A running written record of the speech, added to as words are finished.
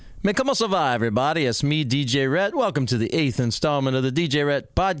Mais comment ça va, everybody? It's me, DJ Rhett. Welcome to the 8th installment of the DJ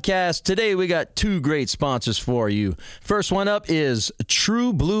Rhett podcast. Today, we got two great sponsors for you. First one up is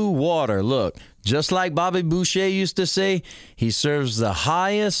True Blue Water. Look, just like Bobby Boucher used to say, he serves the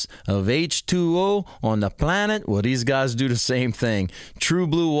highest of H2O on the planet. Well, these guys do the same thing. True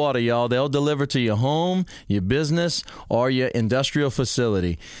Blue Water, y'all. They'll deliver to your home, your business, or your industrial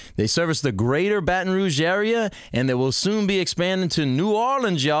facility. They service the greater Baton Rouge area, and they will soon be expanding to New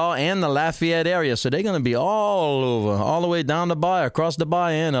Orleans, y'all, and the Lafayette area. So they're going to be all over, all the way down the Bayou, across the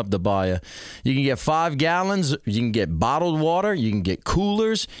Bayou, and up the Bayou. You can get 5 gallons. You can get bottled water. You can get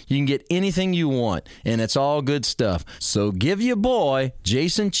coolers. You can get anything you want, and it's all good stuff. So give your boy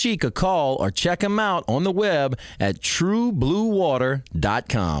Jason Cheek a call or check him out on the web at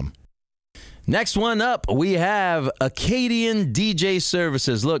truebluewater.com. Next one up, we have Acadian DJ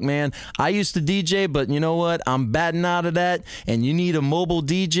Services. Look, man, I used to DJ, but you know what? I'm batting out of that, and you need a mobile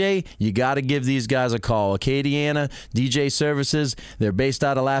DJ, you got to give these guys a call. Acadiana DJ Services, they're based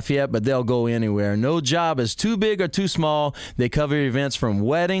out of Lafayette, but they'll go anywhere. No job is too big or too small. They cover events from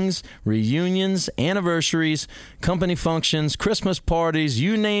weddings, reunions, anniversaries, company functions, Christmas parties,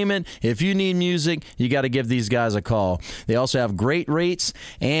 you name it. If you need music, you got to give these guys a call. They also have great rates,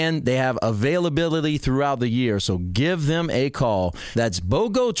 and they have availability throughout the year, so give them a call. That's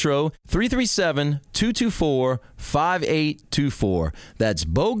Bogotro, 337-224-5824. That's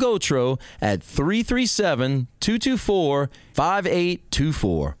Bogotro at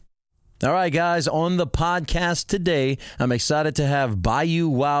 337-224-5824. All right, guys, on the podcast today, I'm excited to have Bayou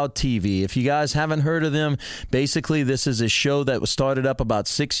Wild TV. If you guys haven't heard of them, basically this is a show that was started up about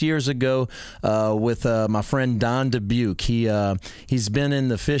 6 years ago with my friend Don Dubuque. He's been in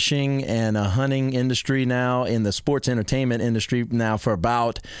the fishing and hunting industry now, in the sports entertainment industry now for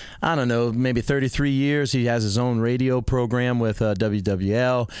about, I don't know, maybe 33 years. He has his own radio program with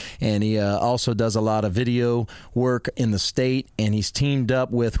WWL, and he also does a lot of video work in the state, and he's teamed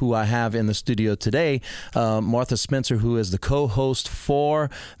up with who I have in the studio today, Martha Spencer, who is the co-host for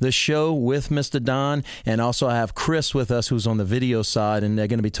the show with Mr. Don, and also I have Chris with us, who's on the video side, and they're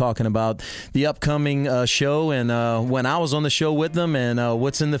going to be talking about the upcoming show and when I was on the show with them and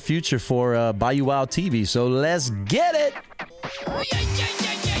what's in the future for Bayou Wild TV. So let's get it!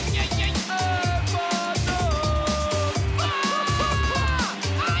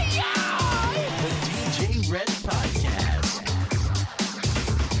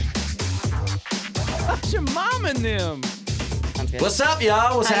 Your mom and them. What's up,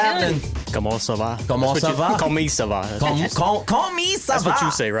 y'all? What's happening? Comment ça va? Comment ça va? Comment ça va? Comment ça That's va? what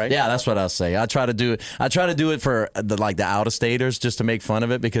you say, right? Yeah, that's what I say. I try to do it for the out-of-staters just to make fun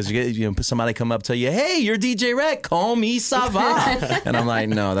of it, because somebody come up to you, hey, you're DJ Rhett, comment ça va? And I'm like,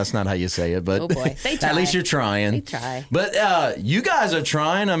 no, that's not how you say it. But oh boy, they try. At least you're trying. They try. But you guys are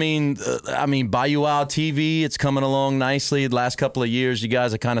trying. I mean, Bayou Wild TV, it's coming along nicely. The last couple of years, you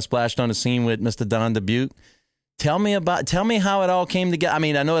guys have kind of splashed on the scene with Mr. Don Dubuque. Tell me how it all came together. I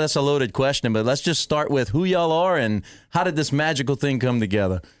mean, I know that's a loaded question, but let's just start with who y'all are and how did this magical thing come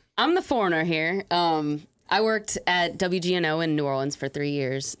together? I'm the foreigner here. I worked at WGNO in New Orleans for 3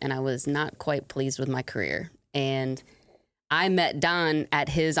 years, and I was not quite pleased with my career. And I met Don at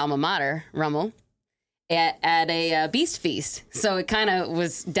his alma mater, Rummel, at a Beast Feast. So it kind of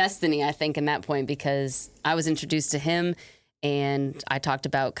was destiny, I think, in that point, because I was introduced to him, and I talked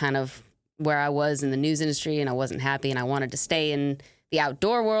about kind of where I was in the news industry, and I wasn't happy, and I wanted to stay in the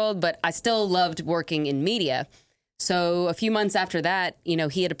outdoor world, but I still loved working in media. So a few months after that,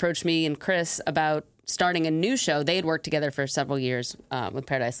 he had approached me and Chris about starting a new show. They had worked together for several years with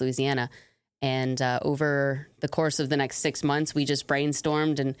Paradise, Louisiana. And over the course of the next 6 months, we just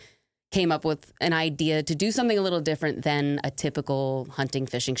brainstormed and came up with an idea to do something a little different than a typical hunting,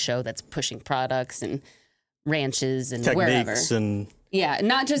 fishing show that's pushing products and ranches and techniques wherever. And yeah,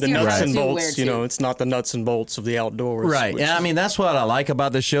 not just the your nuts and where bolts. to. It's not the nuts and bolts of the outdoors. Right. Yeah, I mean, that's what I like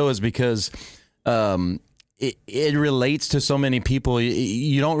about the show, is because it relates to so many people.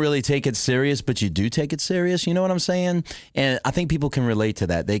 You don't really take it serious, but you do take it serious. You know what I'm saying? And I think people can relate to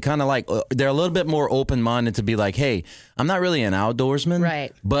that. They kind of they're a little bit more open-minded to be like, hey, I'm not really an outdoorsman.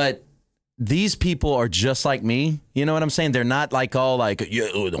 Right. But these people are just like me. You know what I'm saying? They're not all yeah,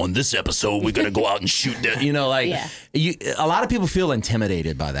 on this episode, we're going to go out and shoot that. Yeah. A lot of people feel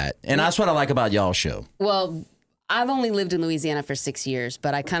intimidated by that. And that's what I like about y'all's show. Well, I've only lived in Louisiana for 6 years,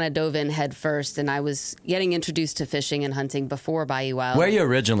 but I kind of dove in head first, and I was getting introduced to fishing and hunting before Bayou Wild. Where are you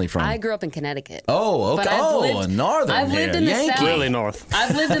originally from? I grew up in Connecticut. Oh, okay. Northern. I've lived in the Yankee. South. Really north.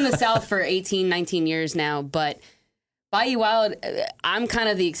 I've lived in the South for 18, 19 years now, but Bayou Wild, I'm kind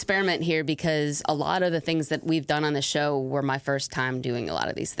of the experiment here because a lot of the things that we've done on the show were my first time doing a lot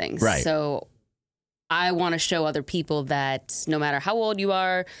of these things. Right. So I want to show other people that no matter how old you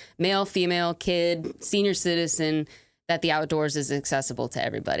are, male, female, kid, senior citizen, that the outdoors is accessible to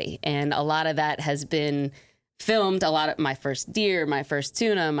everybody. And a lot of that has been filmed. A lot of my first deer, my first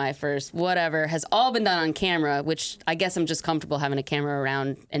tuna, my first whatever has all been done on camera, which I guess I'm just comfortable having a camera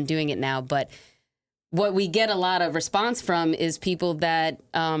around and doing it now. But what we get a lot of response from is people that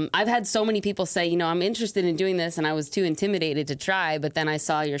I've had so many people say, you know, I'm interested in doing this and I was too intimidated to try. But then I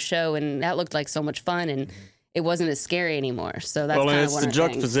saw your show and that looked like so much fun and it wasn't as scary anymore. So that's kind of it's the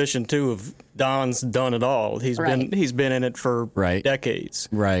juxtaposition too of Don's done it all. He's been in it for decades.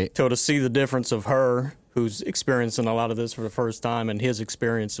 Right. So to see the difference of her, who's experiencing a lot of this for the first time, and his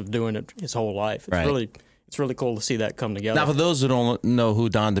experience of doing it his whole life, it's really cool to see that come together. Now, for those who don't know who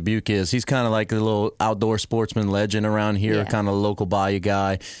Don Dubuque is, he's kind of like a little outdoor sportsman legend around here, kind of a local Bayou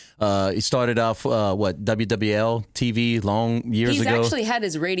guy. He started off, WWL TV years ago? He's actually had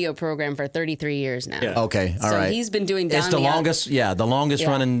his radio program for 33 years now. Yeah. Okay, all right. So he's been doing It's the longest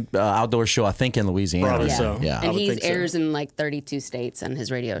running outdoor show, I think, in Louisiana. Probably so. Yeah. And he airs in like 32 states on his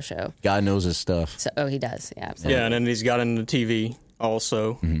radio show. God knows his stuff. So, he does. Yeah, absolutely. Yeah, and then he's got into TV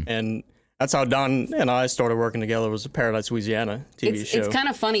also. And that's how Don and I started working together, was the Paradise, Louisiana TV show. It's kind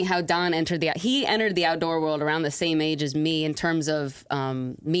of funny how Don entered the outdoor world around the same age as me in terms of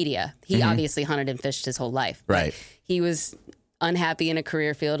media. He obviously hunted and fished his whole life. Right. He was unhappy in a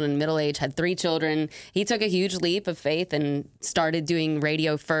career field and middle age, had 3 children. He took a huge leap of faith and started doing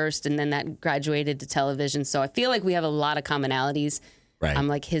radio first, and then that graduated to television. So I feel like we have a lot of commonalities. Right. I'm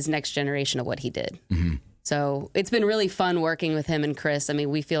like his next generation of what he did. So it's been really fun working with him and Chris. I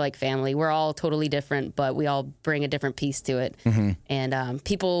mean, we feel like family. We're all totally different, but we all bring a different piece to it. And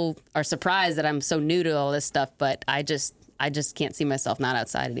people are surprised that I'm so new to all this stuff, but I just can't see myself not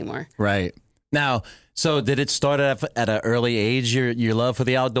outside anymore. Right. Now, so did it start at an early age, your love for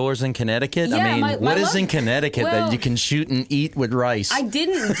the outdoors in Connecticut? Yeah, I mean, what is in Connecticut that well, you can shoot and eat with rice? I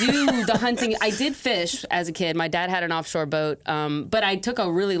didn't do the hunting. I did fish as a kid. My dad had an offshore boat, but I took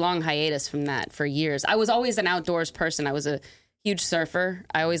a really long hiatus from that for years. I was always an outdoors person. I was a huge surfer.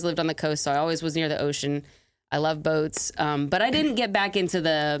 I always lived on the coast, so I always was near the ocean. I love boats, but I didn't get back into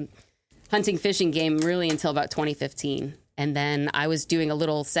the hunting, fishing game really until about 2015. And then I was doing a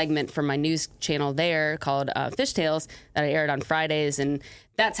little segment for my news channel there called Fish Tales that I aired on Fridays. And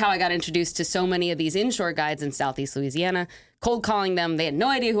that's how I got introduced to so many of these inshore guides in Southeast Louisiana, cold calling them. They had no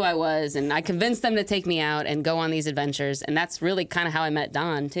idea who I was. And I convinced them to take me out and go on these adventures. And that's really kind of how I met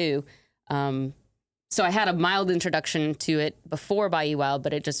Don, too. So I had a mild introduction to it before Bayou Wild,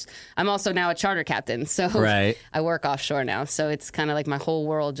 but I'm also now a charter captain. So I work offshore now. So it's kind of like my whole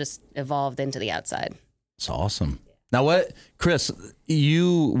world just evolved into the outside. It's awesome. Now, Chris,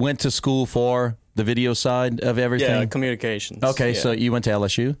 you went to school for the video side of everything? Yeah, communications. Okay, so you went to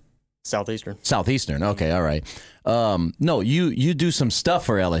LSU? Southeastern. Okay, all right. No, you do some stuff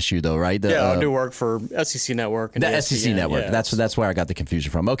for LSU though, right? I do work for SEC Network. And the SEC Network. Yeah. That's where I got the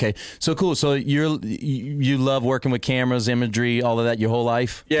confusion from. Okay, so cool. So you love working with cameras, imagery, all of that your whole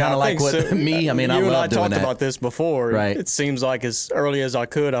life. Yeah, kind of like what so. me. I mean, I love doing that. You and I talked about this before. Right. It seems like as early as I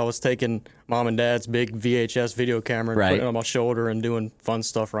could, I was taking mom and dad's big VHS video camera and putting it on my shoulder and doing fun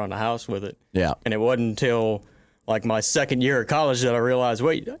stuff around the house with it. Yeah. And it wasn't until like my second year of college that I realized,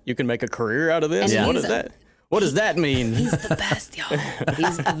 wait, you can make a career out of this? What is that? What does that mean? He's the best, y'all.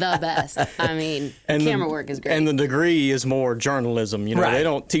 He's the best. I mean, camera work is great. And the degree is more journalism. You know, they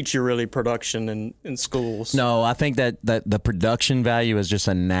don't teach you really production in schools. No, I think that the production value is just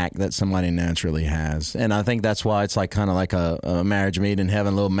a knack that somebody naturally has. And I think that's why it's like kind of like a marriage made in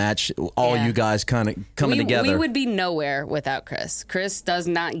heaven, a little match, all you guys kind of coming together. We would be nowhere without Chris. Chris does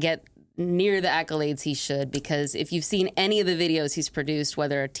not get near the accolades he should, because if you've seen any of the videos he's produced,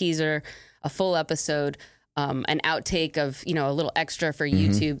 whether a teaser, a full episode, an outtake of, a little extra for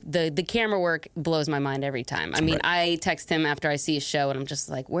YouTube, the camera work blows my mind every time. I mean, I text him after I see a show and I'm just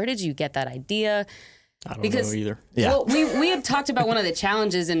like, where did you get that idea? I don't know either. Yeah. Well, we had talked about one of the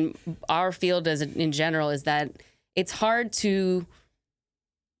challenges in our field in general is that it's hard to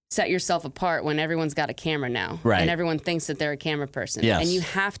set yourself apart when everyone's got a camera now. Right. And everyone thinks that they're a camera person. Yes. And you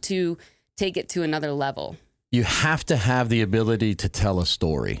have to take it to another level. You have to have the ability to tell a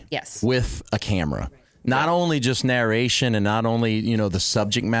story. Yes. With a camera. Not only just narration and not only, the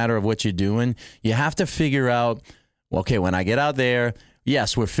subject matter of what you're doing, you have to figure out, okay, when I get out there,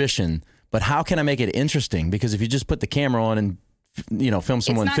 yes, we're fishing, but how can I make it interesting? Because if you just put the camera on and, film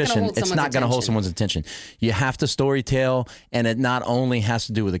someone fishing, it's not going to hold someone's attention. You have to story tell, and it not only has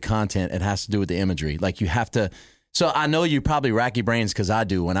to do with the content, it has to do with the imagery. Like you have to So I know you probably rack your brains because I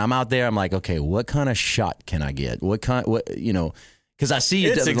do. When I'm out there, I'm like, okay, what kind of shot can I get? Because I see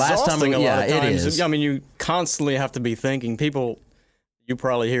it's the last time. A lot of times. It is. I mean, you constantly have to be thinking. People, you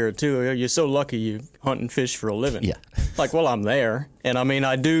probably hear it too. You're so lucky you hunt and fish for a living. Yeah. Like, well, I'm there, and I mean,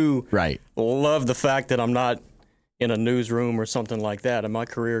 I do love the fact that I'm not in a newsroom or something like that. And my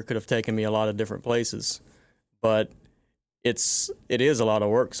career could have taken me a lot of different places, but it is a lot of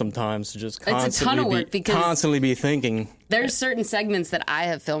work sometimes to just constantly be thinking. There's certain segments that I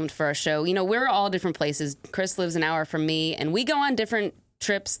have filmed for our show. You know, we're all different places. Chris lives an hour from me, and we go on different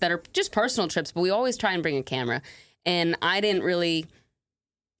trips that are just personal trips, but we always try and bring a camera. And I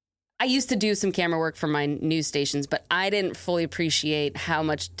used to do some camera work for my news stations, but I didn't fully appreciate how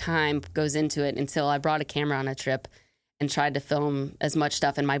much time goes into it until I brought a camera on a trip and tried to film as much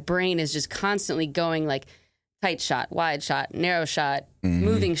stuff. And my brain is just constantly going like, tight shot, wide shot, narrow shot,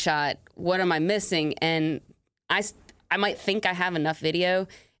 moving shot. What am I missing? And I might think I have enough video,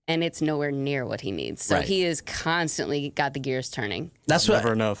 and it's nowhere near what he needs. So he is constantly got the gears turning. That's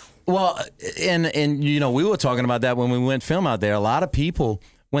never enough. Well, and you know, we were talking about that when we went film out there. A lot of people,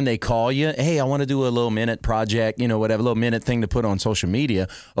 when they call you, hey, I want to do a little minute project, you know, whatever, little minute thing to put on social media.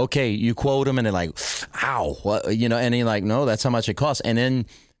 Okay, you quote them, and they're like, ow, what? You know, and you're like, no, that's how much it costs. And then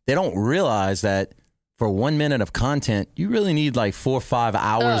they don't realize that for 1 minute of content, you really need like 4 or 5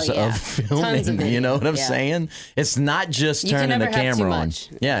 hours of filming. You know what I'm saying? It's not just turning the camera on.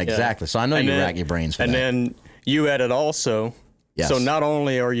 Yeah, exactly. So I know you rack your brains for that. And then you edit also. Yes. So not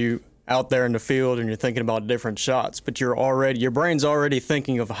only are you out there in the field and you're thinking about different shots, but your brain's already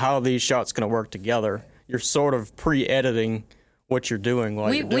thinking of how these shots going to work together. You're sort of pre-editing what you're doing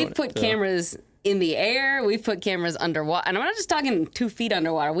while you're doing it. We've put cameras in the air. We've put cameras underwater. And I'm not just talking 2 feet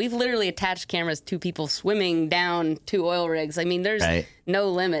underwater. We've literally attached cameras to people swimming down 2 oil rigs. I mean, there's no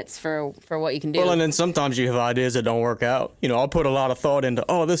limits for what you can do. Well, and then sometimes you have ideas that don't work out. You know, I'll put a lot of thought into,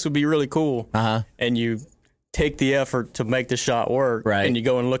 this would be really cool. And you take the effort to make the shot work. And you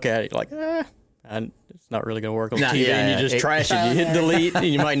go and look at it like, it's not really going to work on TV. And you just trash it. You hit delete, and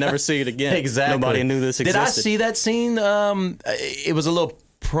you might never see it again. Exactly. Nobody knew this existed. Did I see that scene? It was a little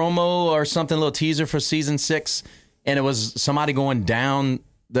promo or something, a little teaser for season 6, and it was somebody going down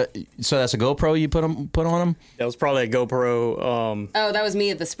so that's a GoPro you put on them? That was probably a GoPro. That was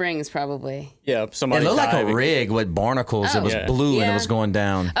me at the Springs, probably. Yeah, somebody. It looked like a rig with barnacles. It was blue and it was going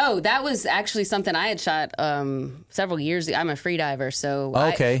down. Oh, that was actually something I had shot several years ago. I'm a free diver, so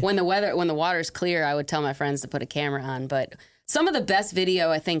when the water's clear, I would tell my friends to put a camera on. But some of the best video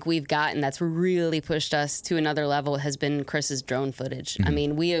I think we've gotten that's really pushed us to another level has been Chris's drone footage. I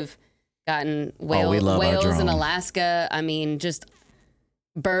mean, we have gotten whales in Alaska. I mean, just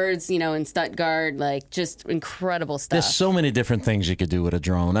birds, you know, in Stuttgart, like just incredible stuff. There's so many different things you could do with a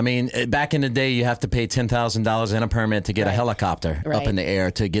drone. I mean, back in the day, you have to pay $10,000 and a permit to get a helicopter up in the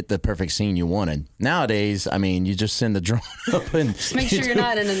air to get the perfect scene you wanted. Nowadays, I mean, you just send the drone up and just make sure you're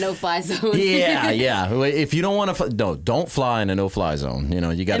not in a no-fly zone. Yeah. If you don't want to, don't fly in a no-fly zone. You know,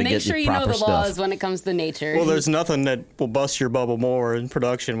 you got to get your proper stuff. Make sure you know the laws when it comes to nature. Well, there's nothing that will bust your bubble more in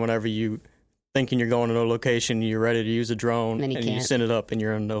production whenever you thinking you're going to a location, you're ready to use a drone, and you send it up and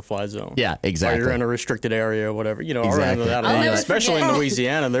you're in a no-fly zone. Yeah, exactly. Or you're in a restricted area or whatever. You know, especially in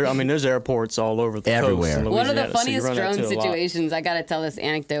Louisiana. There's airports all over the everywhere. Coast in One of the funniest drone situations, I got to tell this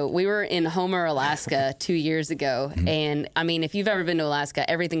anecdote. We were in Homer, Alaska 2 years ago, and I mean, if you've ever been to Alaska,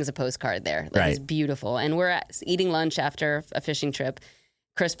 everything's a postcard there. It's beautiful. And we're eating lunch after a fishing trip.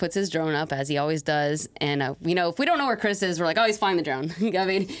 Chris puts his drone up, as he always does. And, you know, if we don't know where Chris is, we're like, he's flying the drone. I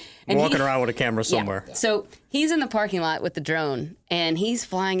mean, and walking around with a camera somewhere. Yeah. So he's in the parking lot with the drone, and he's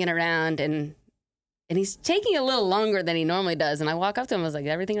flying it around, and he's taking a little longer than he normally does. And I walk up to him, I was like,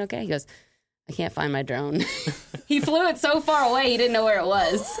 everything okay? He goes, I can't find my drone. He flew it so far away, he didn't know where it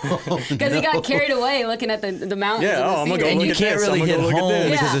was. Because he got carried away looking at the mountains. Yeah, I'm going to go look at this. And you can't really hit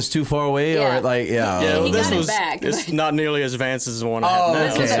home because it's too far away. Or like, he got it back. It's not nearly as advanced as the one I have now.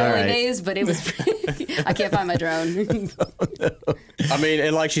 This was the early days, but it was, I can't find my drone. I mean,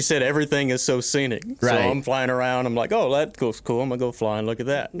 and like she said, everything is so scenic. So I'm flying around, I'm like, that goes cool. I'm going to go fly and look at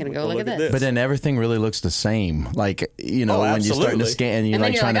that. I'm going to go look at this. But then everything really looks the same. Like, you know, when you're starting to scan and you're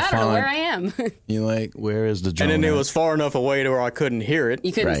like trying to find. I don't know where I am. You're like, where is the drone? And then it was far enough away to where I couldn't hear it.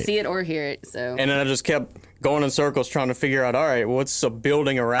 You couldn't see it or hear it. So. And then I just kept going in circles trying to figure out, all right, what's a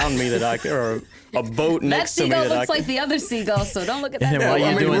building around me that I could, or a boat next to me that I looks like the other seagull, so don't look at that.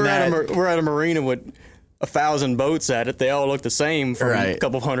 We're at a marina with 1,000 boats at it. They all look the same from a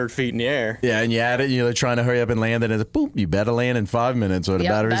couple hundred feet in the air. Yeah, and you add it, you're trying to hurry up and land, and it's boom, you better land in 5 minutes or the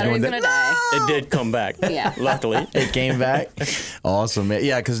battery's going to die. It did come back. Yeah. Luckily. It came back. Awesome.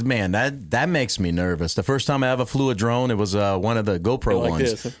 Yeah, because, man, that makes me nervous. The first time I ever flew a drone, it was one of the GoPro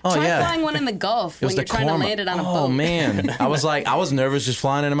ones. This. Try flying one in the Gulf when you're trying to land it on a boat. Oh, man. I was nervous just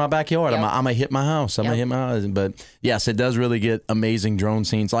flying it in my backyard. Yep. I'm going to hit my house. But, yes, it does really get amazing drone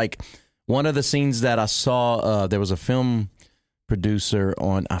scenes. Like, one of the scenes that I saw, there was a film producer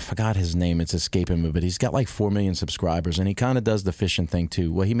on, I forgot his name, it's escaping me, but he's got like 4 million subscribers, and he kind of does the fishing thing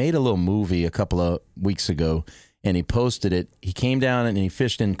too. Well, he made a little movie a couple of weeks ago, and he posted it. He came down and he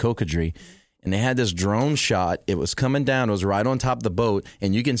fished in Cocodrie, and they had this drone shot. It was coming down, it was right on top of the boat,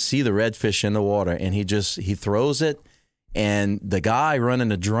 and you can see the redfish in the water, and he throws it, and the guy running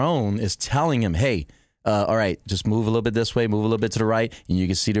the drone is telling him, hey, all right, just move a little bit this way, move a little bit to the right, and you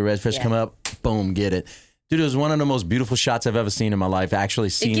can see the redfish come up, boom, get it. Dude, it was one of the most beautiful shots I've ever seen in my life, actually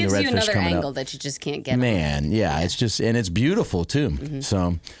seeing the redfish coming up. It gives you another angle that you just can't get. Man, yeah, it's just, and it's beautiful too. Mm-hmm.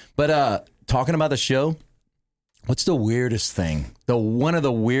 So, but talking about the show, what's the weirdest thing? One of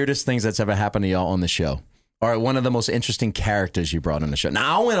the weirdest things that's ever happened to y'all on the show? Or one of the most interesting characters you brought on the show?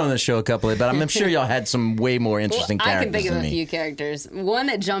 Now, I went on the show a couple of, but I'm sure y'all had some way more interesting characters than me. I can think of a few characters. One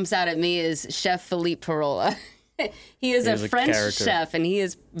that jumps out at me is Chef Philippe Parola. He is a French chef, and he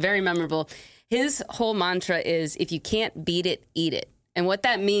is very memorable. His whole mantra is, if you can't beat it, eat it. And what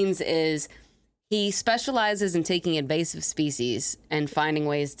that means is he specializes in taking invasive species and finding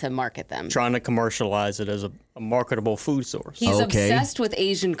ways to market them. Trying to commercialize it as a marketable food source. He's obsessed with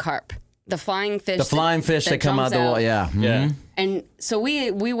Asian carp. The flying fish. The flying fish that come out the water, yeah. Mm-hmm. Yeah. And so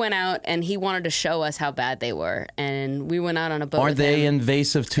we went out, and he wanted to show us how bad they were. And we went out on a boat. Aren't they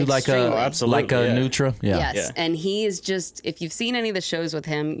invasive too, like a nutria? Yeah. Yes. Yeah. And he is just, if you've seen any of the shows with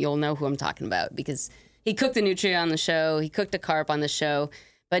him, you'll know who I'm talking about, because he cooked a nutria on the show. He cooked a carp on the show.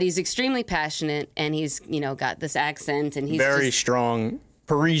 But he's extremely passionate, and he's, got this accent, and he's very strong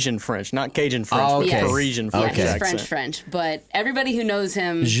Parisian French, not Cajun French, but Parisian French. Yeah, he's French. But everybody who knows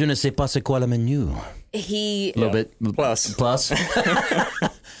him, je ne sais pas c'est quoi le menu. He a little bit plus.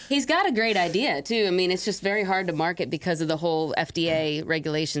 He's got a great idea too. I mean, it's just very hard to market because of the whole FDA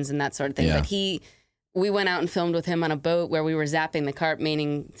regulations and that sort of thing. Yeah. But we went out and filmed with him on a boat where we were zapping the carp,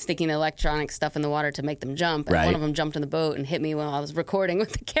 meaning sticking electronic stuff in the water to make them jump. And one of them jumped in the boat and hit me while I was recording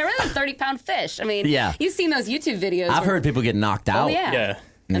with the camera. That was a 30-pound fish. I mean, you've seen those YouTube videos. I've heard people get knocked out. Oh, yeah. Yeah.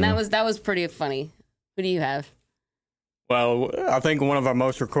 And that was pretty funny. Who do you have? Well, I think one of our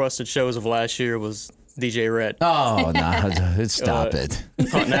most requested shows of last year was DJ Rhett. Oh, no, stop it.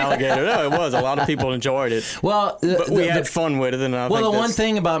 Hunting alligator. No, it was. A lot of people enjoyed it. Well, but we had fun with it. And I think the one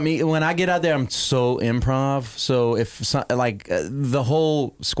thing about me, when I get out there, I'm so improv. So if, the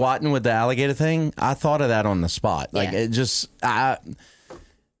whole squatting with the alligator thing, I thought of that on the spot. Like, it just,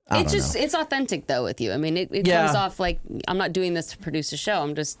 it's authentic though with you. I mean, it comes off like I'm not doing this to produce a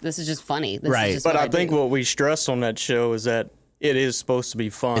show. This is just funny. But I think what we stress on that show is that it is supposed to be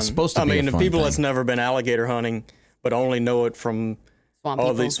fun. It's supposed to be a fun the people thing. that's never been alligator hunting but only know it from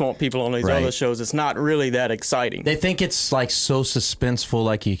these swamp people on these other shows, it's not really that exciting. They think it's like so suspenseful,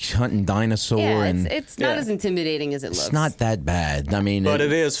 like you're hunting dinosaur. Yeah, and it's not as intimidating as it looks. It's not that bad. I mean, but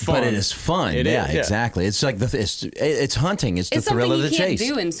it is fun. But it is fun. Exactly. It's like it's hunting. It's the thrill of the chase. It's something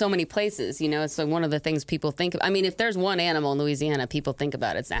you can't do in so many places. It's like one of the things people think of. I mean, if there's one animal in Louisiana people think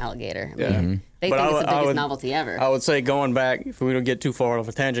about, it's an alligator. I mean, they think it's the biggest novelty ever. I would say going back, if we don't get too far off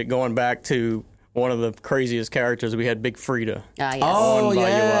a tangent, going back to one of the craziest characters, we had Big Frida. Yes. Oh,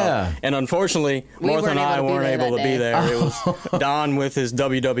 yeah. And unfortunately, Martha and I weren't able to be there. It was Don with his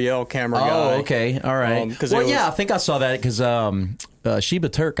WWL camera guy. Oh, okay. All right. I think I saw that because Sheba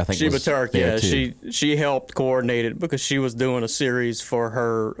Turk, I think Sheba Turk, yeah. She helped coordinate it because she was doing a series for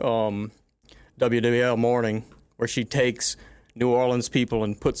her WWL morning where she takes New Orleans people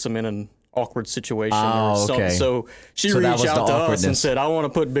and puts them in an awkward situation or something. So she reached out to us and said, I want to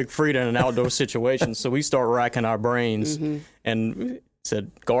put Big Frida in an outdoor situation. So we start racking our brains and said,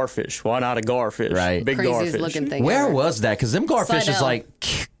 garfish. Why not a garfish? Right. Big Craziest garfish. looking thing Where ever. was that? Because them garfish is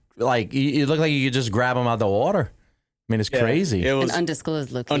like you look like you could just grab them out of the water. I mean, it's crazy. It was an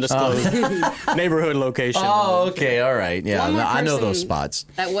undisclosed location. Neighborhood location. Oh, okay. All right. Yeah, I know those spots.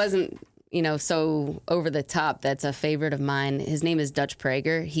 That wasn't so over the top. That's a favorite of mine. His name is Dutch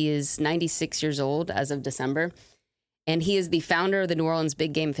Prager. He is 96 years old as of December, and he is the founder of the New Orleans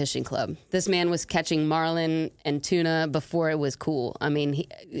Big Game Fishing Club. This man was catching marlin and tuna before it was cool. I mean,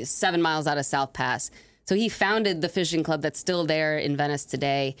 7 miles out of South Pass. So he founded the fishing club that's still there in Venice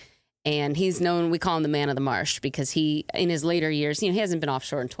today, and he's known, we call him the man of the marsh, because he, in his later years, he hasn't been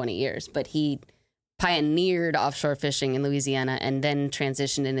offshore in 20 years, but he pioneered offshore fishing in Louisiana and then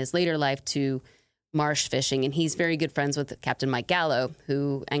transitioned in his later life to marsh fishing. And he's very good friends with Captain Mike Gallo,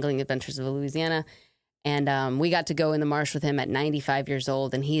 who Angling Adventures of Louisiana. And we got to go in the marsh with him at 95 years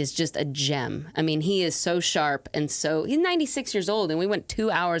old, and he is just a gem. I mean, he is so sharp, and he's 96 years old, and we went 2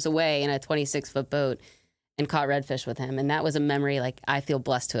 hours away in a 26-foot boat and caught redfish with him. And that was a memory, like, I feel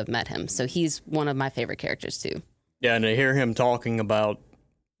blessed to have met him. So he's one of my favorite characters, too. Yeah, and to hear him talking about,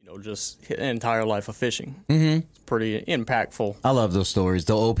 just his entire life of fishing. It's pretty impactful. I love those stories.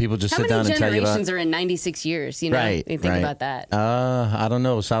 The old people just sit down and tell you about. How many generations are in 96 years? Right, you think about that. I don't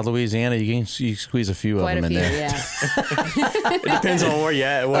know. South Louisiana, you squeeze a few Quite of them in there. Yeah. It depends on where you're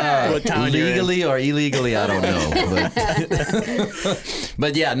at, what town you're in. Legally or illegally, I don't know.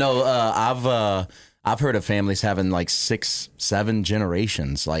 But yeah, no, I've heard of families having like 6, 7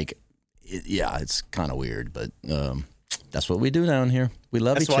 generations. Like, it's kind of weird, but that's what we do down here. We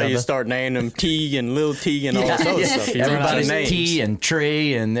love each other. That's why you start naming them T and Lil T and all that other stuff. Everybody's T and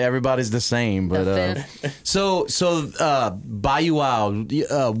Trey and everybody's the same. But so Bayou Wild.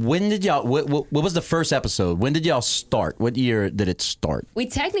 When did y'all? What was the first episode? When did y'all start? What year did it start? We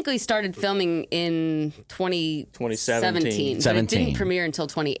technically started filming in 2017. But it didn't premiere until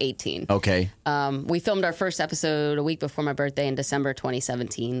 2018. Okay. We filmed our first episode a week before my birthday in December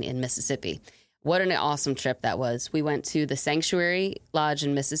 2017 in Mississippi. What an awesome trip that was. We went to the Sanctuary Lodge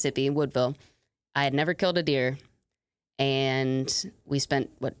in Mississippi, in Woodville. I had never killed a deer. And we spent,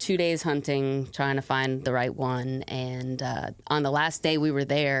 2 days hunting, trying to find the right one. And on the last day we were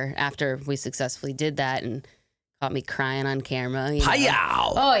there, after we successfully did that, and caught me crying on camera.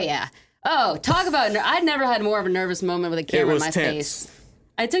 Hi-yow! Oh, yeah. Oh, talk about... I'd never had more of a nervous moment with a camera in my face.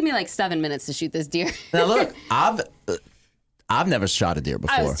 It took me like 7 minutes to shoot this deer. Now, look, I've never shot a deer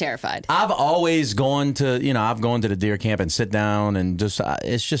before. I was terrified. I've always gone to, I've gone to the deer camp and sit down and just,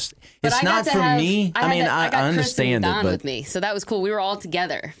 it's not for me. I understand Chris and Don it, with me, so that was cool. We were all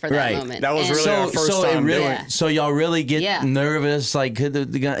together for that moment. That was really our first time doing it. So y'all really get nervous, like,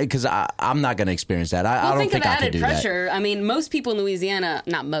 because I'm not going to experience that. I don't think I could do that. Pressure. I mean, most people in Louisiana,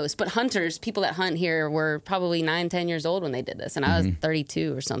 not most, but hunters, people that hunt here were probably 9, 10 years old when they did this, and I was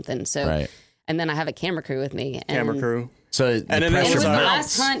 32 or something. So, and then I have a camera crew with me. Camera crew. So it was the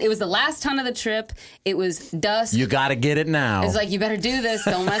last hunt. It was the last hunt of the trip. It was dusk. You got to get it now. It's like, you better do this.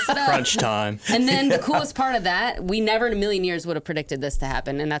 Don't mess it up. Crunch time. And then the coolest part of that, we never in a million years would have predicted this to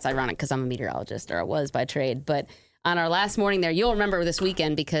happen. And that's ironic because I'm a meteorologist, or I was by trade. But on our last morning there, you'll remember this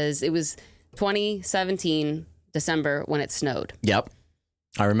weekend because it was 2017 December when it snowed. Yep.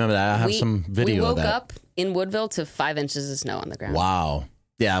 I remember that. I have some video of that. We woke up in Woodville to 5 inches of snow on the ground. Wow.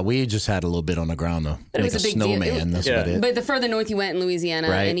 Yeah, we just had a little bit on the ground to make a snowman. That's about it. But the further north you went in Louisiana,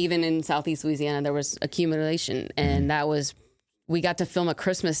 and even in southeast Louisiana, there was accumulation. And that was, we got to film a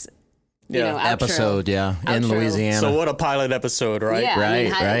Christmas episode, in Louisiana. So what a pilot episode, right? Yeah,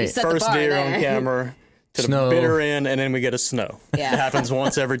 right. First deer on camera. To snow. The bitter end, and then we get a snow. Yeah. It happens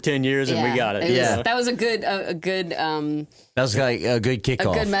once every 10 years, and we got it. That was a good. That was like a good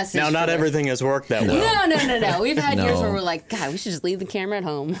kickoff. A good message. Now, not everything has worked that well. No. We've had years where we're like, God, we should just leave the camera at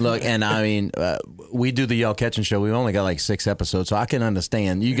home. Look, and I mean, we do the Y'all Catching Show. We've only got like 6 episodes, so I can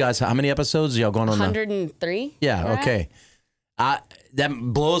understand. You guys, how many episodes are y'all going on 103? Yeah, okay. That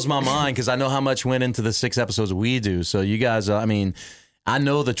blows my mind because I know how much went into the 6 episodes we do. So you guys, I mean, I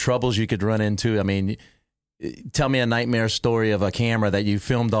know the troubles you could run into. I mean, tell me a nightmare story of a camera that you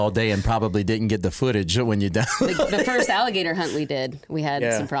filmed all day and probably didn't get the footage when you're done. The first alligator hunt we did, we had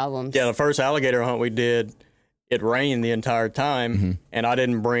some problems. Yeah, the first alligator hunt we did, it rained the entire time, and I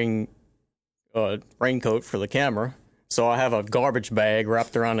didn't bring a raincoat for the camera. So I have a garbage bag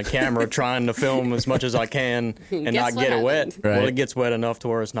wrapped around the camera trying to film as much as I can and not get it wet. Right. Well, it gets wet enough to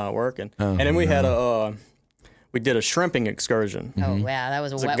where it's not working. And then we had we did a shrimping excursion. Oh, wow, that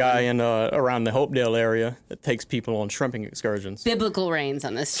was a wet one. There's a guy in around the Hopedale area that takes people on shrimping excursions. Biblical rains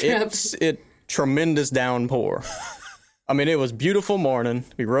on this trip. It tremendous downpour. I mean, it was beautiful morning.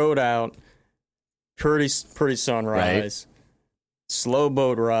 We rode out, pretty sunrise, slow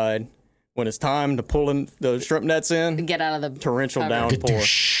boat ride. When it's time to pull in the shrimp nets in, get out of the torrential downpour.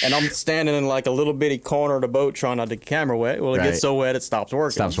 And I'm standing in like a little bitty corner of the boat trying not to get the camera wet. Well, it gets so wet it stops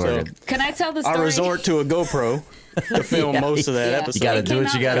working. So can I tell the story? I resort to a GoPro to film most of that episode. You got to do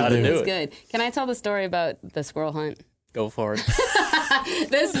what you got to do. It's good. Can I tell the story about the squirrel hunt? Go for it.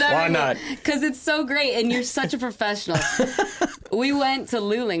 Why not? Because it's so great, and you're such a professional. We went to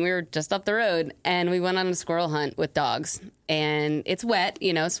Luling. We were just up the road, and we went on a squirrel hunt with dogs. And it's wet,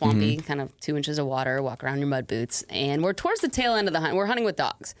 swampy, kind of 2 inches of water, walk around your mud boots. And we're towards the tail end of the hunt. We're hunting with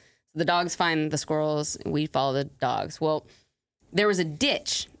dogs. The dogs find the squirrels, we follow the dogs. Well, there was a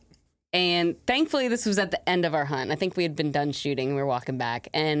ditch And thankfully, this was at the end of our hunt. I think we had been done shooting. We were walking back.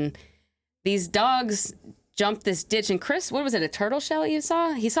 And these dogs jumped this ditch. And Chris, what was it, a turtle shell you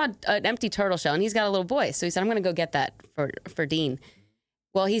saw? He saw an empty turtle shell, and he's got a little boy. So he said, I'm going to go get that for Dean.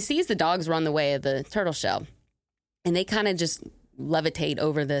 Well, he sees the dogs run the way of the turtle shell. And they kind of just levitate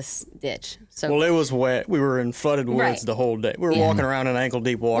over this ditch. So, well, it was wet. We were in flooded woods the whole day. We were walking around in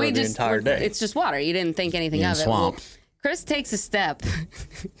ankle-deep water the entire day. It's just water. You didn't think anything of it. Swamp. Well, Chris takes a step,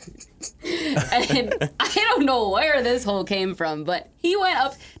 and I don't know where this hole came from, but he went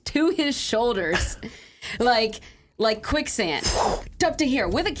up to his shoulders, like quicksand, up to here,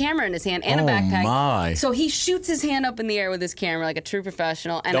 with a camera in his hand and a backpack. My. So he shoots his hand up in the air with his camera like a true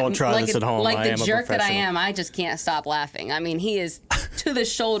professional. And don't try this at home. Like the jerk that I am, I just can't stop laughing. I mean, he is to the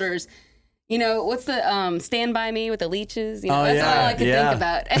shoulders. You know, what's the Stand By Me with the leeches? You know, that's all I could think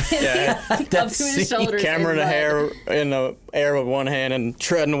about. Up to his shoulders. Camera in the air with one hand and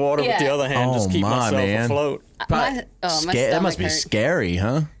treading water with the other hand. Just keep myself afloat. That must be scary,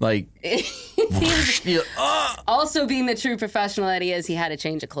 huh? Like, also being the true professional that he is, he had to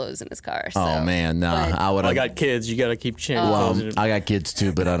change of clothes in his car. So. Oh man, no, I got kids. You got to keep changing clothes. I got kids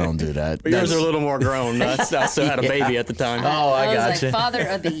too, but I don't do that. But yours are a little more grown. I still had a baby at the time. Oh, I got you. Like Father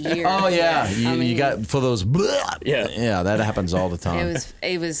of the Year. Oh yeah, you got for those. Yeah, that happens all the time.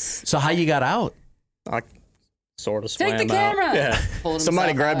 It was. So how you got out? I sort of swam Take the camera. Out. Yeah,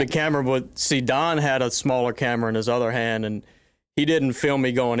 somebody grabbed the camera, but see, Don had a smaller camera in his other hand, and he didn't film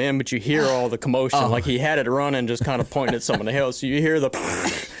me going in, but you hear all the commotion. Like he had it running, just kind of pointing at somebody else. So you hear the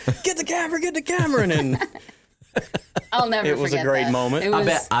get the camera, and then I'll never forget that. It was a great moment.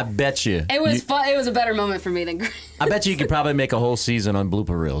 I bet you. It was fun. It was a better moment for me than. I bet you could probably make a whole season on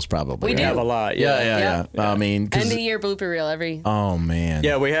blooper reels. Probably. We do have a lot. Yeah. I mean, end of the year blooper reel every. Oh man.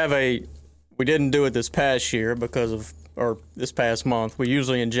 Yeah, we have We didn't do it this past year or this past month. We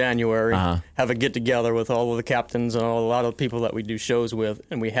usually in January have a get together with all of the captains and a lot of the people that we do shows with,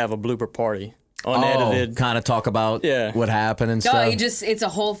 and we have a blooper party. Unedited. Kind of talk about what happened and stuff. It's a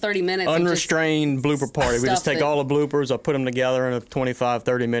whole 30 minutes. Unrestrained blooper party. We just take all the bloopers, I put them together in a 25,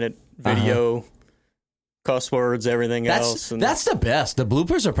 30-minute video. Cuss words, everything else. That's the best. The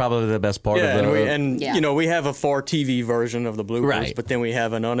bloopers are probably the best part of it. You know, we have a for TV version of the bloopers, but then we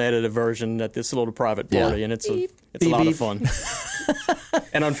have an unedited version at this little private party, and it's a lot of fun.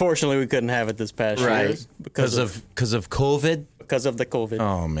 And unfortunately, we couldn't have it this past year because of COVID. Because of the COVID.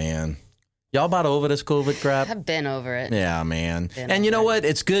 Oh man, y'all about over this COVID crap? I've been over it. Yeah, man. And you know what?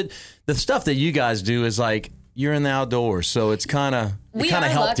 It's good. The stuff that you guys do is like. You're in the outdoors, so it's kind of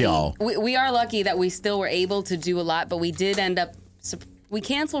helped y'all. We are lucky that we still were able to do a lot, but we did end up we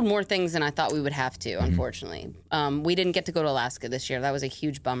canceled more things than I thought we would have to. Unfortunately, we didn't get to go to Alaska this year. That was a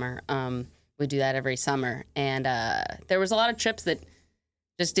huge bummer. We do that every summer, and there was a lot of trips that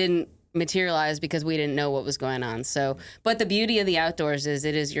just didn't materialize because we didn't know what was going on. So, but the beauty of the outdoors is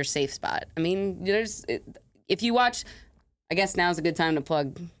it is your safe spot. I mean, if you watch, I guess now's a good time to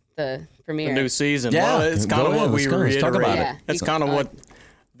plug the premiere. The new season. Yeah, well, it's kind of what we reiterate. Talk about it. That's kind of what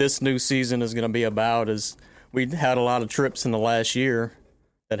this new season is going to be about. Is we had a lot of trips in the last year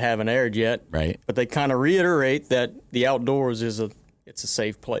that haven't aired yet, right? But they kind of reiterate that the outdoors is it's a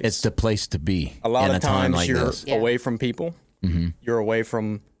safe place. It's the place to be. A lot of times like you're away from people. You're away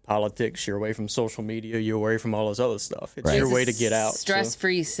from politics. You're away from social media. You're away from all this other stuff. It's your way to get out.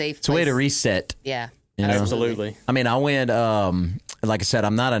 Stress-free, safe place. It's a way to reset. Yeah. You know? Absolutely. I mean, I went. Like I said,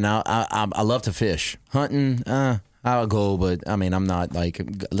 I'm not I love to fish, hunting. I'll go, but I mean, I'm not like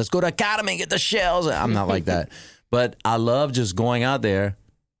let's go to Academy and get the shells. I'm not like that. But I love just going out there,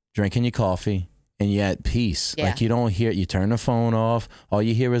 drinking your coffee, and you're at peace. Yeah. Like you don't hear. You turn the phone off. All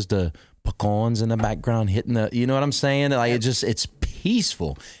you hear is the pecans in the background hitting the. You know what I'm saying? Like it's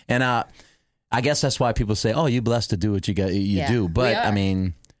peaceful, and I guess that's why people say, "Oh, you're blessed to do what you do." But I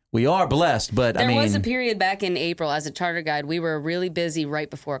mean. We are blessed, but there was a period back in April as a charter guide. We were really busy right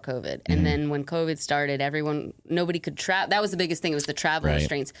before COVID, and then when COVID started, nobody could travel. That was the biggest thing. It was the travel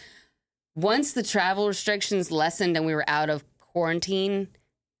restraints. Once the travel restrictions lessened and we were out of quarantine,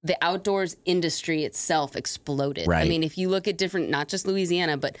 the outdoors industry itself exploded. Right. I mean, if you look at different, not just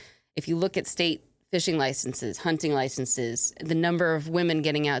Louisiana, but if you look at state fishing licenses, hunting licenses, the number of women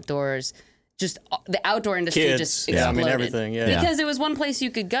getting outdoors. Just the outdoor industry just exploded. I mean, everything, Because it was one place you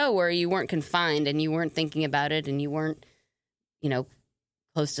could go where you weren't confined and you weren't thinking about it and you weren't,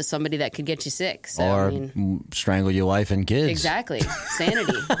 close to somebody that could get you sick. So, or strangle your wife and kids. Exactly.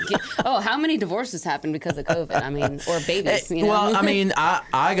 Sanity. How many divorces happened because of COVID? I mean, or babies. Well, I mean,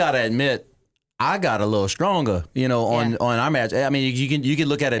 I got to admit, I got a little stronger, on our match. I mean, you can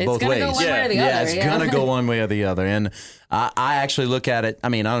look at it both ways. It's gonna go one way or the other. It's gonna go one way or the other. And I actually look at it. I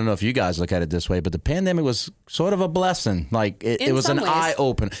mean, I don't know if you guys look at it this way, but the pandemic was sort of a blessing. Like it was an eye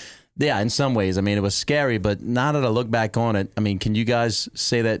opener. Yeah, in some ways. I mean, it was scary, but now that I look back on it, I mean, can you guys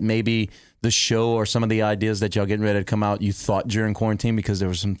say that maybe the show or some of the ideas that y'all getting ready to come out, you thought during quarantine because there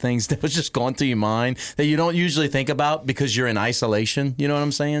were some things that was just going through your mind that you don't usually think about because you're in isolation? You know what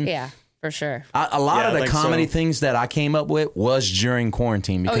I'm saying? Yeah. For sure. A lot of the comedy things that I came up with was during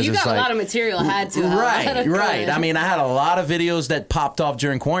quarantine. Because you got a lot of material. Had to. Right. I mean, I had a lot of videos that popped off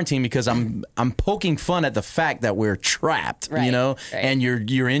during quarantine because I'm poking fun at the fact that we're trapped, and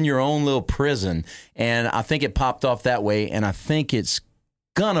you're in your own little prison. And I think it popped off that way. And I think it's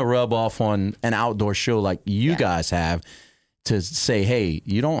gonna rub off on an outdoor show like you guys have. To say, hey,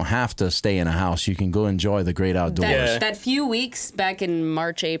 you don't have to stay in a house. You can go enjoy the great outdoors. That few weeks back in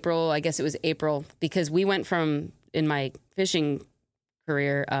March, April, I guess it was April, because we went from, in my fishing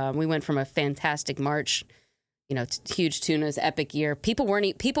career, we went from a fantastic March, huge tunas, epic year. People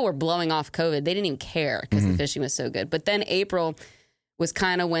were blowing off COVID. They didn't even care because the fishing was so good. But then April was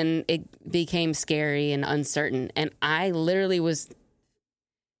kind of when it became scary and uncertain. And I literally was...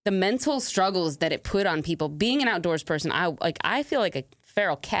 The mental struggles that it put on people. Being an outdoors person, I feel like a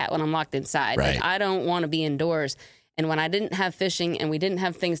feral cat when I'm locked inside. Right. Like, I don't want to be indoors. And when I didn't have fishing and we didn't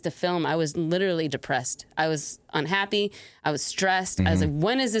have things to film, I was literally depressed. I was unhappy. I was stressed. I was like,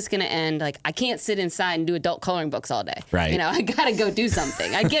 when is this going to end? Like, I can't sit inside and do adult coloring books all day. Right. I got to go do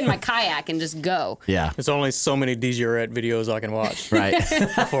something. I get in my kayak and just go. Yeah. There's only so many DJRette videos I can watch. Right.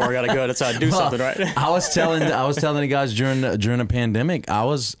 Before I got to go outside and do something, right? I was telling the guys during the pandemic, I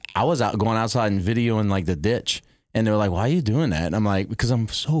was out going outside and videoing like the ditch. And they were like, why are you doing that? And I'm like, because I'm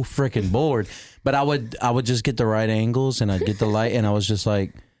so freaking bored. But I would just get the right angles and I'd get the light. And I was just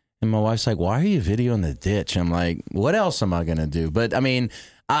like, and my wife's like, why are you videoing the ditch? I'm like, what else am I going to do? But I mean,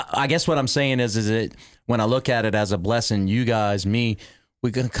 I guess what I'm saying is it when I look at it as a blessing, you guys, me,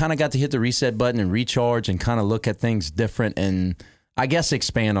 we kind of got to hit the reset button and recharge and kind of look at things different and I guess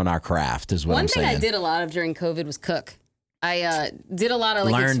expand on our craft is what I'm saying. One thing I did a lot of during COVID was cook. I did a lot of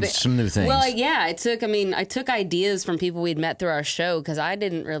learned some new things. Well, I took ideas from people we'd met through our show because I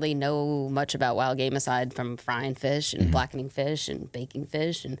didn't really know much about wild game aside from frying fish and blackening fish and baking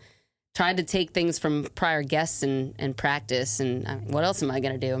fish, and tried to take things from prior guests and practice. And what else am I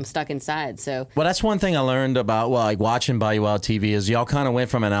going to do? I'm stuck inside. So, well, that's one thing I learned about watching Bayou Wild TV is y'all kind of went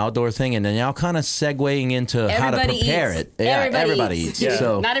from an outdoor thing and then y'all kind of segueing into how to prepare it. Yeah, everybody eats. Yeah.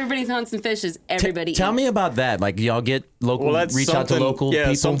 So not everybody hunts and fishes. Everybody eats. Tell me about that. Like y'all get local, reach out to local people.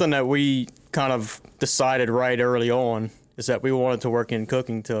 Yeah, something that we kind of decided right early on is that we wanted to work in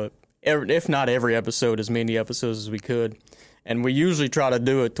cooking to, if not every episode, as many episodes as we could. And we usually try to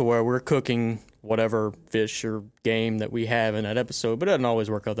do it to where we're cooking whatever fish or game that we have in that episode, but it doesn't always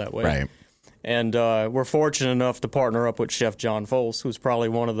work out that way. Right. And we're fortunate enough to partner up with Chef John Foles, who's probably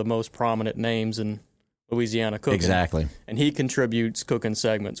one of the most prominent names in Louisiana cooking. Exactly. And he contributes cooking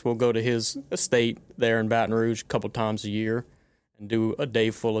segments. We'll go to his estate there in Baton Rouge a couple times a year and do a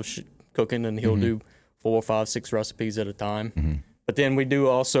day full of cooking, and he'll do 4, 5, 6 recipes at a time. But then we do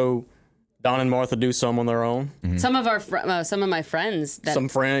also... Don and Martha do some on their own. Some of my friends.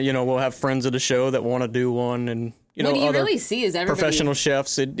 We'll have friends of the show that want to do one, and what you really see is everybody. Professional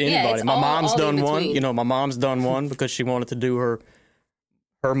chefs, anybody. My mom's done one. My mom's done one because she wanted to do her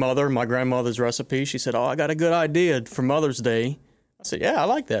mother, my grandmother's recipe. She said, "Oh, I got a good idea for Mother's Day." I said, "Yeah, I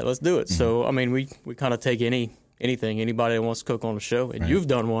like that. Let's do it." So, I mean, we kind of take anything, anybody that wants to cook on the show, and you've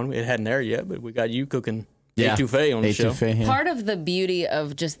done one. It hadn't aired yet, but we got you cooking. Etouffee on the show. Yeah. Part of the beauty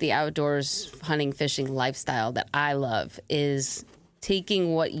of just the outdoors hunting, fishing lifestyle that I love is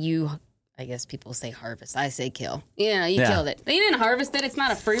taking what you, I guess people say harvest. I say kill. You killed it. You didn't harvest it. It's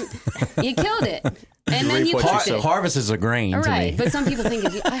not a fruit. You killed it. And then you cooked it. Harvest is a grain to me. But some people think,